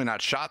 It's definitely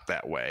not shot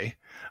that way.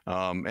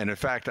 And in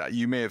fact,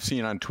 you may have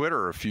seen on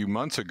Twitter a few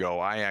months ago,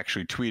 I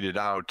actually tweeted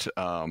out,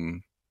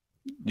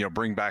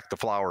 bring back the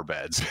flower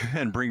beds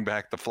and bring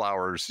back the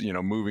flowers,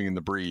 moving in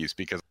the breeze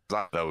because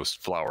of those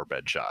flower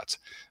bed shots,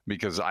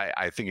 because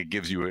I think it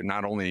gives you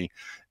not only,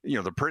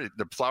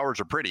 the flowers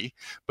are pretty,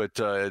 but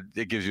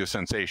it gives you a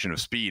sensation of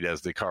speed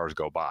as the cars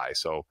go by.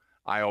 So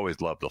I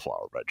always love the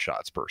flower bed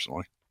shots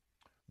personally.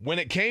 When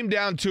it came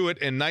down to it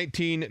in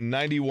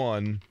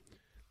 1991,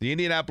 the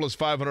Indianapolis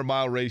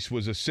 500-mile race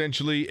was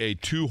essentially a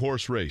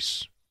 2-horse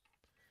race.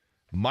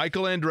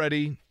 Michael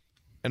Andretti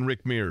and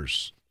Rick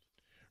Mears.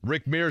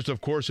 Rick Mears, of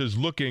course, is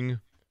looking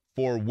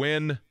for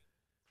win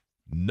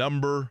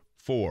number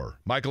 4.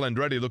 Michael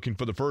Andretti looking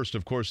for the first.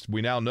 Of course,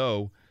 we now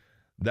know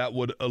that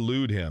would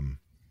elude him.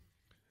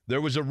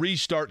 There was a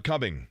restart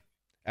coming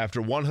after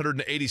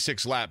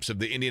 186 laps of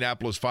the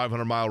Indianapolis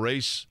 500-mile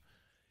race,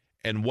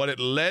 and what it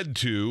led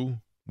to,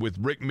 with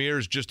Rick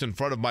Mears just in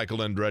front of Michael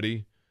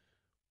Andretti,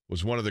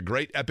 was one of the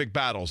great epic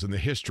battles in the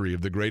history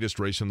of the greatest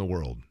race in the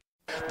world.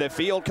 The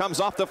field comes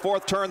off the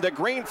 4th turn. The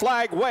green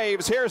flag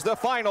waves. Here's the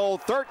final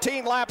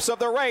 13 laps of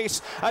the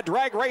race. A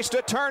drag race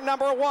to turn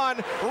number 1.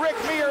 Rick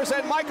Mears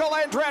and Michael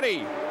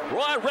Andretti.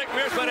 Well, Rick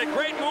Mears made a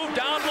great move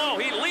down low.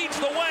 He leads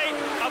the way.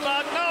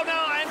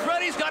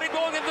 Andretti's got him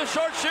going into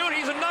short chute.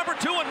 He's a number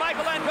 2, and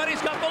Michael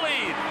Andretti's got the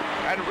lead.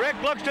 And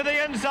Rick looks to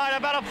the inside,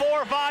 about a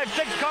 4, 5,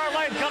 6 car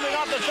length coming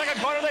off the second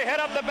corner. They head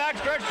up the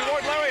backstretch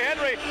towards Larry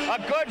Henry. A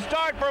good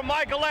start for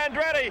Michael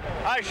Andretti.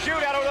 A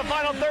shootout over the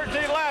final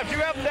 13 laps. You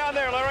have him down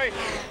there, Larry.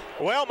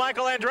 Well,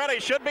 Michael Andretti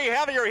should be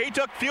heavier. He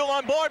took fuel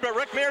on board, but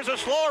Rick Mears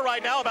is slower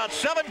right now, about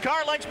 7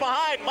 car lengths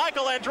behind.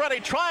 Michael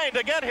Andretti trying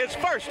to get his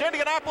first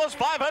Indianapolis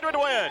 500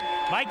 win.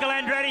 Michael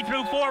Andretti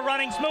through 4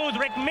 running smooth.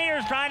 Rick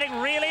Mears trying to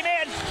reel him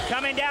in.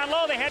 Coming down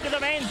low, they head to the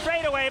main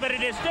straightaway, but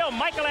it is still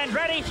Michael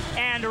Andretti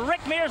and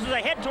Rick Mears as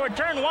they head toward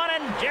turn 1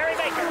 and Jerry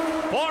Baker.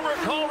 Former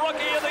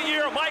co-rookie of the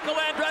year, Michael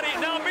Andretti.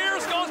 Now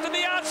Mears goes to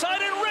the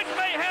outside, and Rick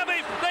may have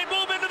him. They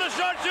move into the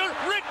short chute.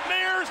 Rick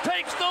Mears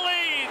takes the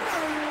lead.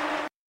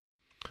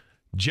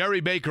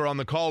 Jerry Baker on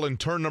the call in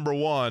turn number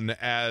 1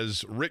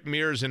 as Rick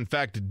Mears, in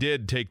fact,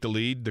 did take the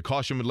lead. The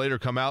caution would later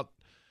come out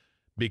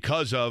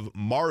because of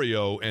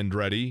Mario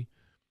Andretti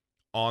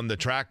on the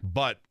track,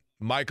 but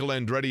Michael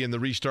Andretti in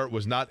the restart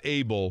was not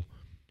able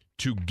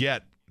to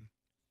get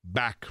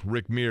back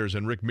Rick Mears,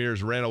 and Rick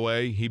Mears ran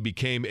away. He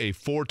became a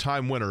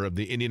 4-time winner of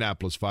the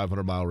Indianapolis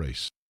 500-mile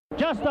race.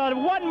 Just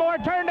one more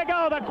turn to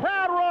go. The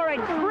crowd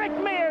roaring. Rick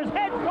Mears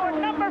heads toward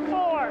number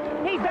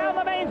 4. He's down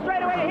the main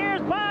straightaway.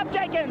 Here's Bob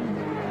Jenkins.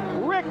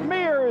 Rick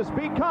Mears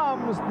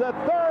becomes the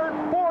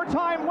 3rd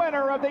 4-time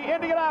winner of the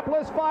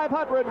Indianapolis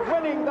 500,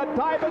 winning the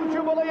Diamond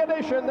Jubilee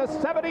edition, the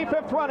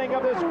 75th running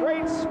of this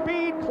great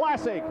speed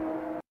classic.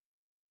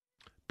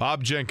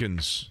 Bob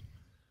Jenkins,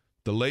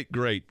 the late,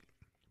 great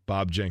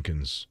Bob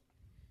Jenkins,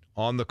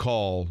 on the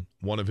call,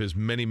 one of his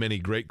many, many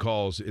great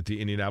calls at the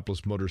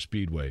Indianapolis Motor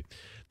Speedway.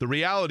 The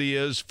reality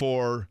is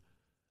for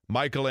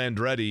Michael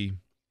Andretti,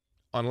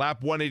 on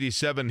lap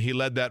 187, he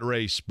led that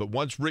race. But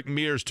once Rick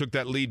Mears took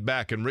that lead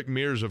back, and Rick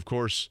Mears, of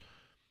course,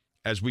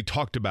 as we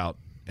talked about,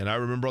 and I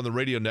remember on the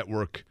radio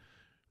network,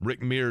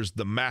 Rick Mears,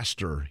 the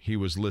master, he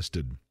was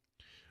listed.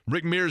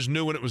 Rick Mears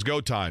knew when it was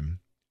go time.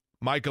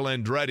 Michael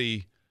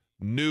Andretti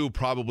knew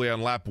probably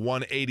on lap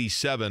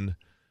 187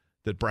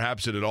 that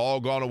perhaps it had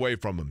all gone away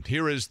from him.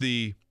 Here is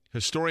the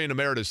historian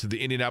emeritus of the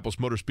Indianapolis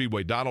Motor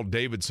Speedway, Donald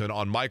Davidson,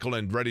 on Michael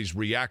Andretti's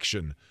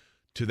reaction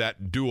to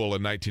that duel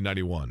in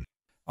 1991.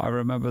 I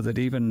remember that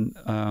even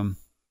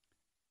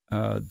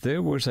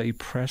there was a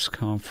press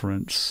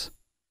conference.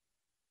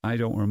 I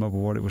don't remember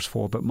what it was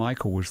for, but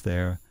Michael was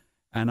there,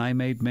 and I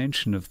made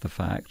mention of the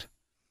fact.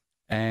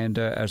 And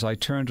as I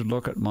turned to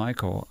look at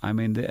Michael, I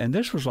mean, and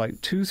this was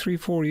like 2, 3,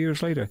 4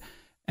 years later,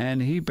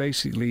 and he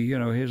basically,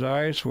 his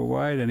eyes were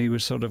wide, and he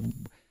was sort of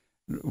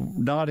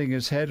nodding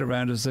his head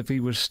around as if he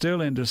was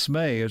still in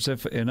dismay, as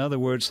if, in other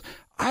words,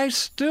 I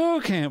still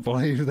can't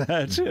believe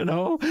that,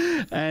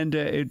 and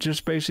it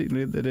just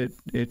basically that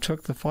it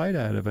took the fight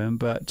out of him.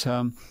 But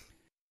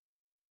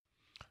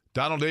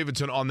Donald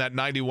Davidson on that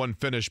 91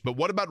 finish. But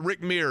what about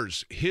Rick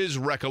Mears, his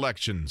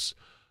recollections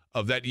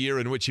of that year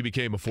in which he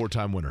became a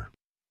 4-time winner?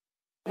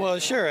 Well,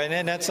 sure, and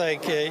then that's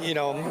like, you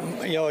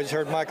always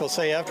heard Michael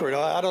say afterward,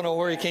 I don't know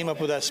where he came up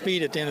with that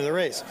speed at the end of the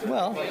race.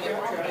 Well,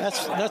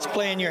 that's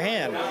playing your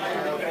hand.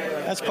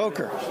 That's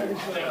poker.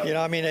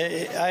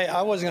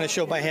 I wasn't going to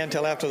show my hand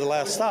until after the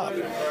last stop.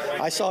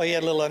 I saw he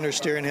had a little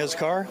understeer in his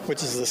car,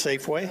 which is the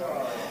safe way.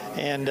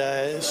 And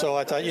so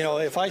I thought,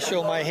 if I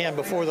show my hand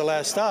before the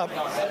last stop,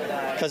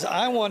 because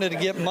I wanted to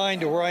get mine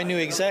to where I knew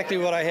exactly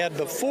what I had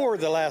before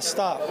the last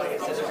stop,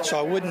 so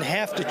I wouldn't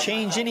have to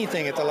change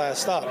anything at the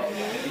last stop.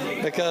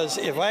 Because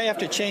if I have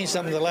to change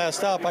something at the last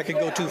stop, I could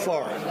go too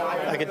far.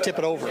 I could tip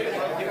it over,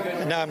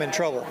 and now I'm in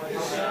trouble.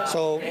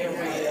 So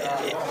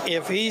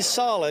if he's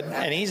solid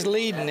and he's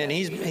leading and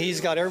he's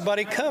got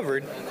everybody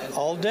covered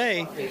all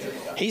day,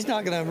 he's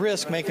not going to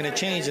risk making a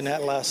change in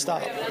that last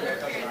stop.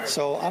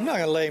 So I'm not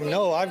going to let him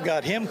know I've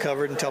got him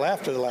covered until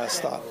after the last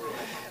stop.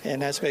 And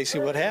that's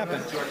basically what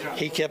happened.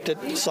 He kept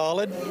it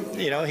solid.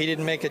 He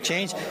didn't make a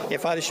change.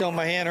 If I'd have shown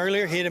my hand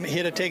earlier,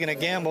 he'd have taken a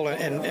gamble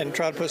and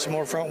tried to put some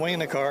more front wing in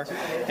the car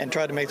and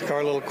tried to make the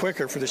car a little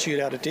quicker for the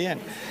shootout at the end.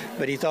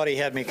 But he thought he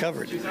had me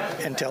covered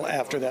until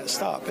after that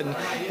stop.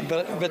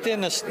 But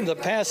then the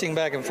passing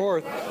back and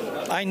forth,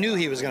 I knew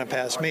he was going to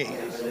pass me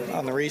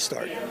on the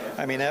restart.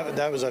 I mean,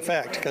 that was a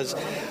fact, because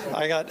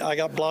I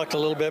got blocked a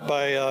little bit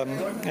by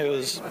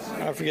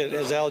I forget, it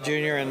was Al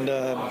Jr. and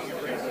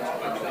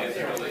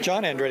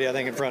John Andretti, I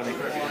think, in front of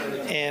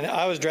me. And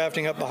I was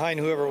drafting up behind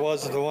whoever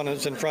was the one that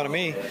was in front of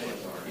me.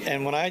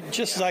 And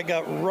just as I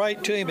got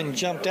right to him and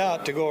jumped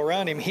out to go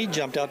around him, he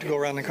jumped out to go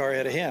around the car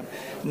ahead of him.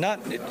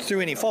 Not through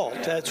any fault.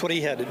 That's what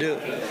he had to do.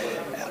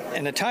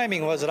 And the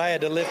timing was that I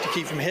had to lift to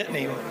keep from hitting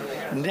him.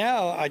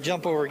 Now I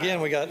jump over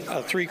again. We got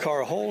a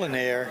 3-car hole in the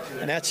air,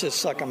 and that's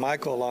just sucking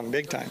Michael along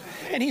big time.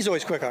 And he's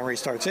always quick on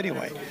restarts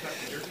anyway.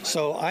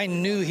 So I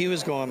knew he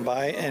was going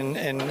by,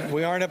 and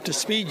we aren't up to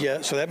speed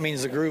yet, so that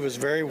means the groove is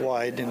very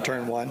wide in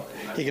turn 1.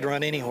 He could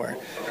run anywhere.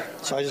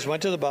 So I just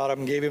went to the bottom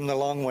and gave him the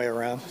long way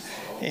around.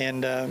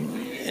 And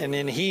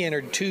then he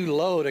entered too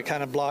low to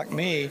kind of block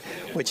me,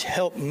 which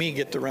helped me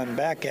get the run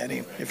back at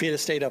him. If he had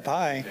stayed up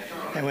high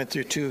and went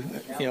through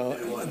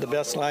the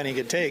best line he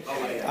could take,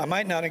 I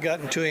might not have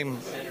gotten to him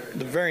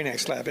the very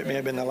next lap. It may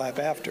have been the lap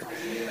after.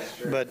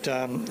 But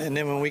and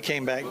then when we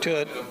came back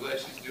to it,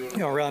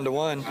 round to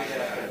 1,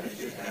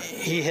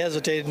 he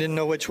hesitated, didn't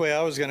know which way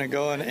I was going to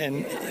go,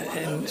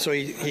 and so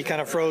he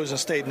kind of froze and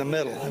stayed in the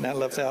middle, and that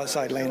left the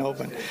outside lane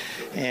open.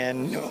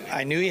 And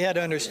I knew he had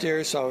to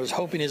understeer, so I was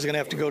hoping he was going to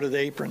have to go to the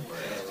apron.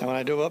 And when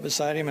I dove up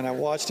beside him and I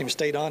watched him,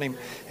 stayed on him,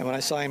 and when I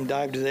saw him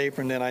dive to the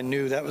apron, then I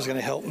knew that was going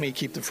to help me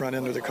keep the front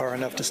end of the car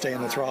enough to stay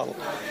in the throttle.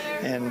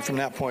 And from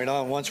that point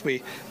on, once we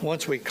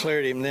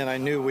cleared him, then I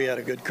knew we had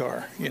a good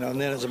car.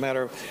 And then it's a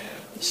matter of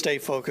stay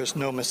focused,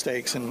 no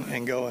mistakes,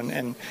 and go.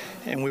 And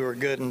we were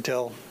good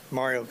until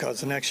Mario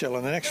caused the next yellow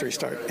and the next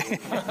restart.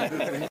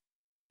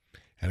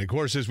 And, of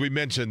course, as we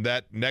mentioned,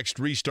 that next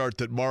restart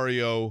that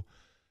Mario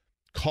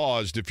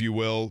caused, if you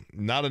will,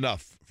 not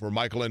enough for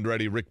Michael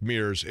Andretti, Rick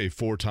Mears, a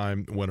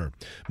 4-time winner.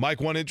 Mike,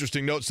 one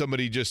interesting note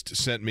somebody just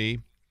sent me.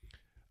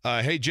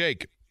 Hey,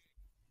 Jake,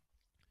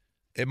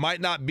 it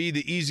might not be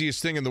the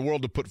easiest thing in the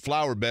world to put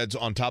flower beds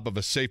on top of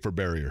a safer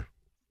barrier.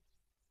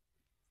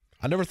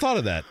 I never thought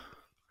of that.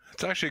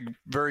 It's actually a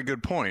very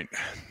good point.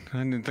 I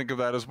didn't think of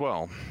that as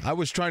well. I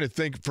was trying to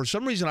think. For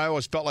some reason, I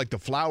always felt like the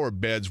flower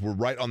beds were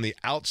right on the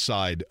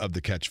outside of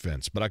the catch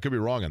fence, but I could be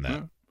wrong on that.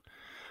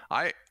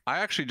 Yeah. I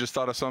actually just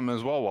thought of something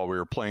as well while we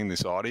were playing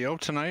this audio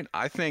tonight.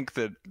 I think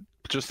that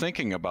just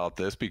thinking about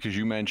this, because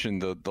you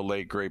mentioned the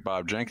late, great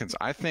Bob Jenkins,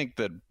 I think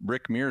that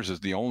Rick Mears is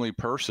the only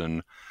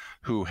person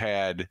who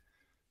had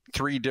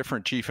 3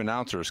 different chief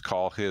announcers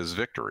call his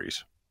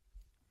victories.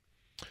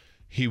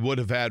 He would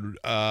have had,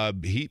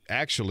 correct.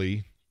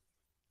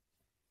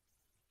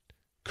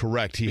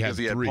 He had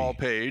 3. He had Paul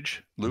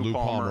Page, Lou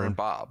Palmer, and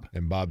Bob.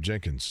 And Bob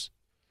Jenkins.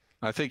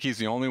 I think he's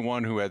the only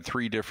one who had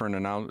 3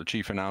 different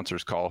chief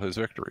announcers call his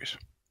victories.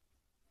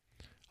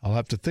 I'll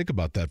have to think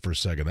about that for a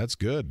second. That's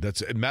good.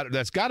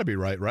 That's got to be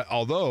right?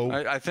 Although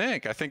I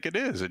think it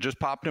is. It just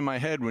popped in my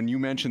head when you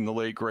mentioned the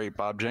late great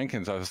Bob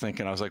Jenkins. I was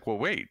like, well,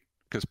 wait,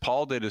 because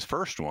Paul did his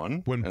first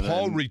one. When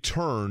Paul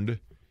returned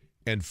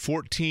in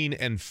 14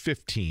 and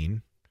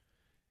 15,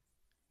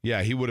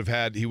 yeah, he would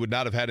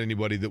not have had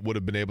anybody that would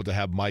have been able to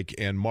have Mike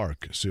and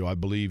Mark. So I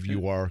believe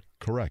you are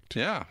correct.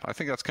 Yeah, I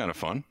think that's kind of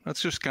fun.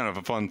 That's just kind of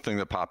a fun thing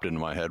that popped into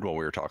my head while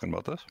we were talking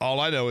about this. All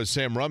I know is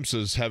Sam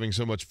Rumsa's having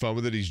so much fun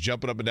with it. He's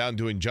jumping up and down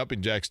doing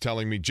jumping jacks,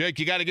 telling me, Jake,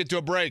 you got to get to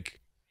a break.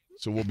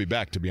 So we'll be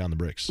back to Beyond the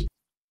Bricks.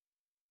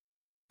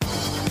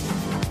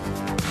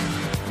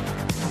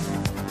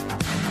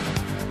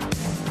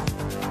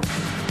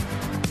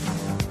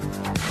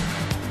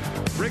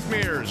 Rick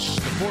Mears,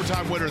 the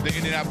 4-time winner of the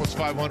Indianapolis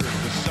 500, the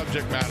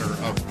subject matter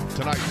of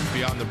tonight's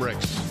Beyond the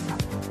Bricks.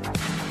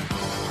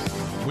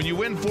 When you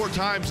win 4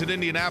 times at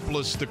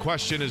Indianapolis, the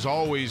question is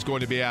always going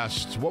to be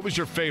asked, what was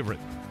your favorite?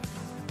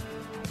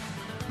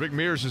 Rick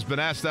Mears has been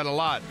asked that a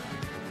lot.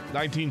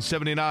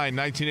 1979,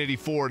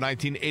 1984,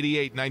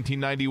 1988,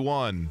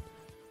 1991.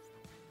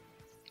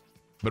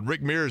 But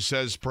Rick Mears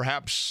says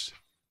perhaps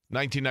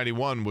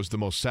 1991 was the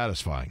most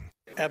satisfying.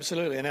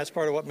 Absolutely, and that's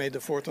part of what made the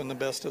 4th one the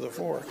best of the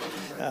 4.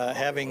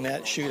 Having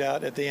that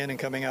shootout at the end and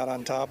coming out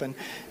on top, and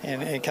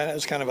it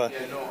was kind of a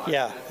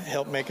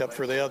help make up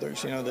for the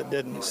others, that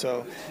didn't.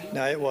 So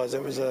no, it was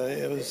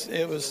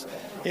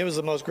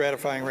the most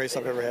gratifying race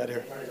I've ever had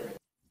here.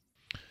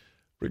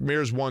 Rick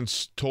Mears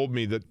once told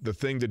me that the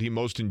thing that he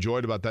most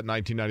enjoyed about that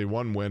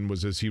 1991 win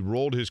was as he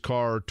rolled his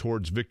car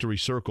towards Victory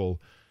Circle,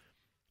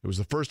 it was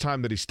the first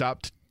time that he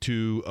stopped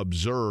to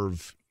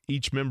observe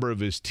each member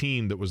of his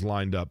team that was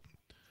lined up,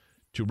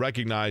 to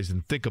recognize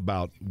and think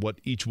about what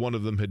each one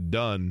of them had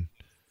done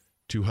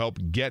to help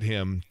get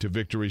him to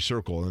Victory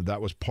Circle. And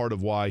that was part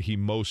of why he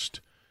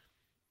most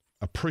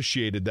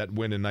appreciated that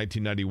win in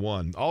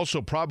 1991. Also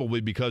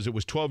probably because it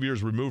was 12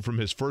 years removed from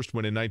his first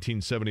win in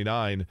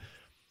 1979.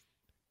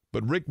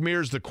 But Rick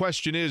Mears, the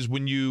question is,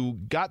 when you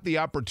got the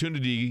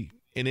opportunity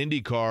in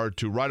IndyCar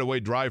to right away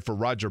drive for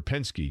Roger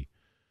Penske,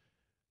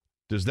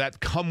 does that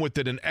come with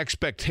it an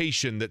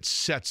expectation that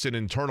sets an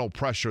internal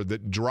pressure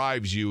that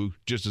drives you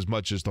just as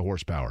much as the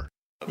horsepower?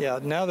 Yeah,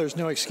 now there's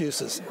no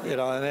excuses,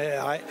 and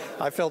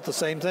I felt the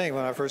same thing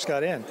when I first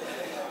got in.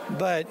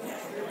 But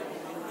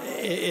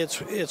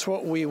it's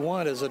what we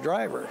want as a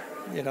driver,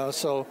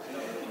 so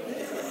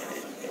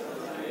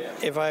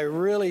if I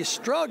really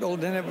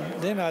struggled,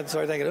 then I'd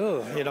start thinking,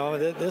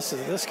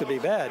 this could be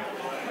bad.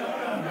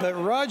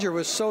 But Roger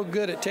was so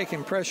good at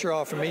taking pressure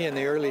off of me in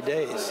the early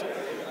days.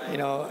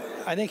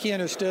 I think he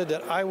understood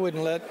that I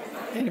wouldn't let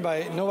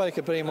nobody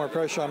could put any more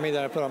pressure on me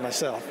than I put on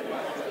myself,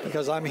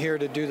 because I'm here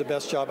to do the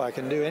best job I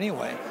can do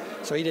anyway.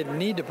 So he didn't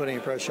need to put any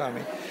pressure on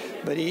me.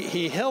 But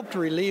he helped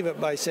relieve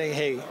it by saying,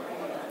 hey,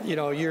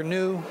 you're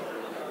new,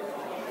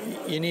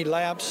 you need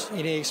laps,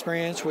 you need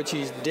experience, which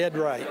he's dead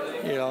right.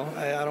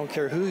 I don't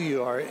care who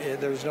you are,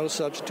 there's no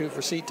substitute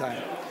for seat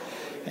time.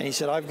 And he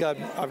said, I've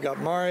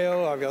got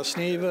Mario, I've got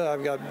Sneva,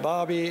 I've got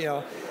Bobby,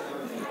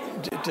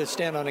 to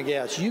stand on the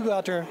gas. You go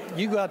out there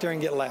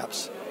and get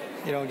laps,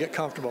 get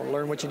comfortable,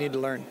 learn what you need to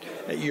learn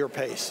at your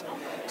pace.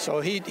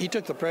 So he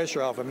took the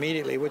pressure off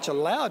immediately, which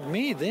allowed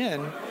me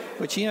then,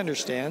 which he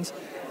understands,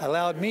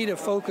 allowed me to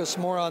focus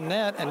more on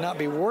that and not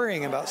be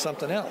worrying about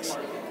something else.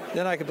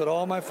 Then I could put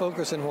all my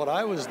focus in what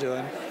I was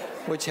doing,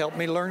 which helped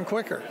me learn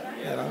quicker.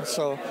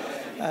 So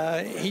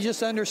he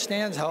just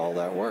understands how all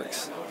that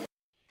works.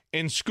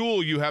 In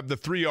school, you have the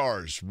 3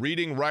 R's,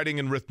 reading, writing,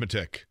 and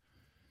arithmetic.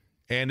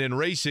 And in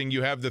racing,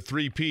 you have the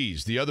 3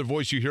 P's. The other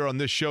voice you hear on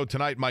this show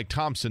tonight, Mike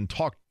Thompson,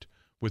 talked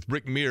with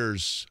Rick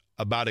Mears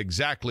about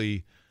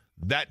exactly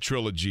that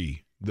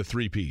trilogy, the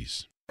 3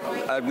 P's.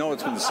 I know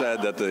it's been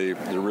said that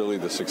really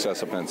the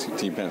success of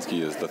Team Penske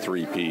is the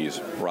 3 Ps,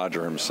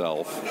 Roger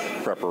himself,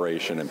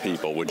 preparation, and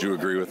people. Would you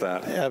agree with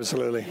that?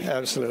 Absolutely.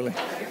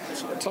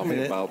 Tell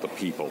me about the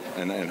people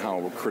and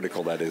how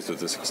critical that is to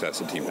the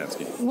success of Team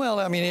Penske. Well,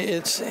 I mean,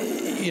 it's,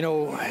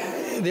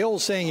 the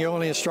old saying, you're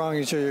only as strong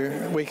as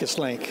your weakest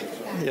link,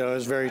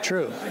 is very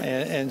true.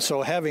 And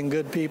so having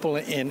good people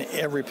in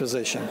every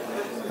position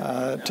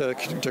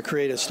to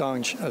create a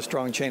strong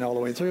chain all the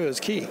way through is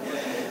key.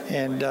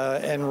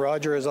 And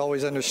Roger has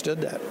always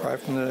understood that right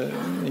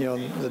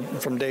from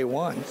from day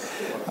one.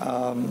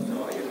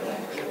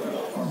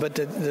 But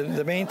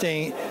the main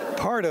thing,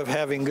 part of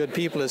having good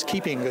people is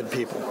keeping good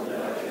people,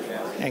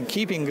 and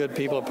keeping good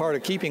people. Part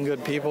of keeping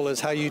good people is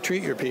how you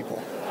treat your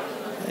people,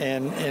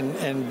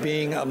 and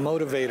being a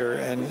motivator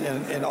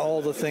and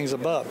all the things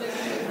above,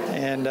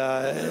 and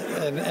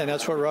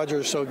that's what Roger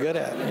is so good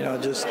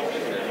at. Just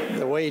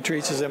the way he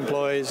treats his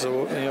employees,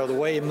 the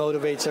way he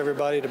motivates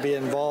everybody to be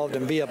involved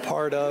and be a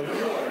part of,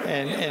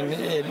 and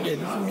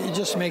it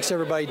just makes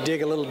everybody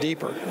dig a little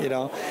deeper,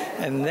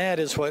 and that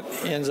is what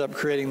ends up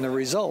creating the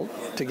result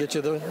to get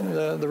you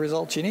the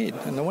results you need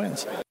and the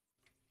wins.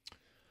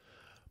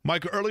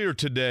 Mike, earlier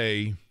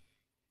today,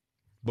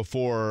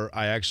 before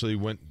I actually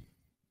went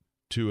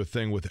to a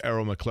thing with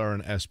Arrow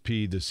McLaren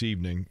SP this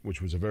evening,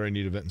 which was a very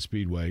neat event in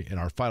Speedway, in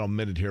our final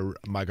minute here,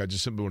 Mike, I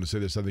just simply want to say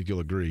this. I think you'll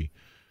agree.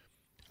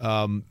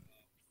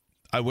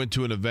 I went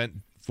to an event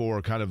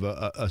for kind of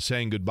a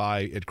saying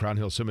goodbye at Crown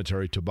Hill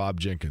Cemetery to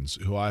Bob Jenkins,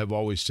 who I have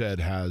always said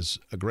has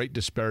a great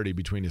disparity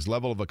between his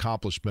level of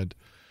accomplishment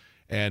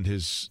and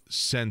his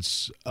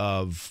sense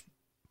of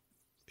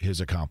his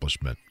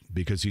accomplishment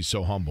because he's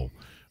so humble.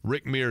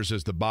 Rick Mears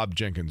is the Bob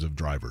Jenkins of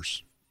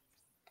drivers.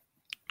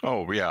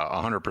 Oh, yeah,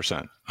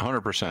 100%.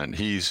 100%.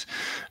 He's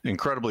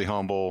incredibly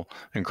humble,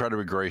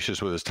 incredibly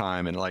gracious with his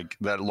time. And like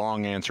that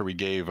long answer we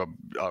gave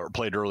or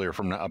played earlier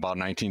from about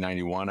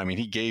 1991, I mean,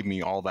 he gave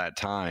me all that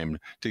time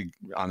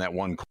on that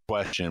one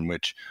question,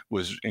 which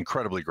was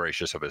incredibly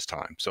gracious of his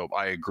time. So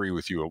I agree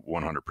with you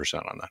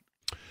 100% on that.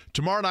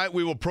 Tomorrow night,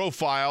 we will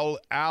profile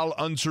Al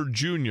Unser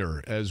Jr.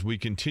 as we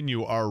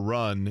continue our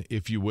run,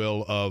 if you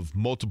will, of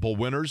multiple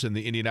winners in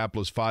the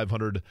Indianapolis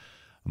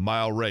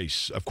 500-mile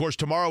race. Of course,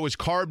 tomorrow is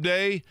Carb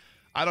Day.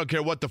 I don't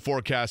care what the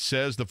forecast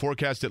says. The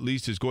forecast, at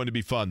least, is going to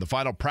be fun. The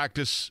final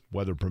practice,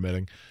 weather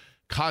permitting,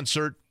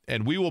 concert,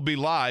 and we will be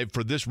live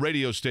for this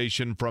radio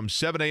station from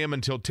 7 a.m.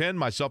 until 10,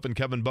 myself and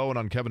Kevin Bowen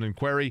on Kevin and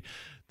Query,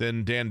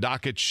 then Dan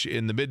Dockich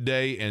in the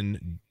midday,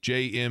 and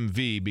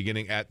JMV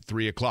beginning at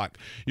 3 o'clock.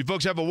 You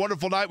folks have a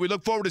wonderful night. We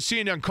look forward to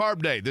seeing you on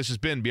Carb Day. This has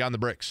been Beyond the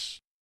Bricks.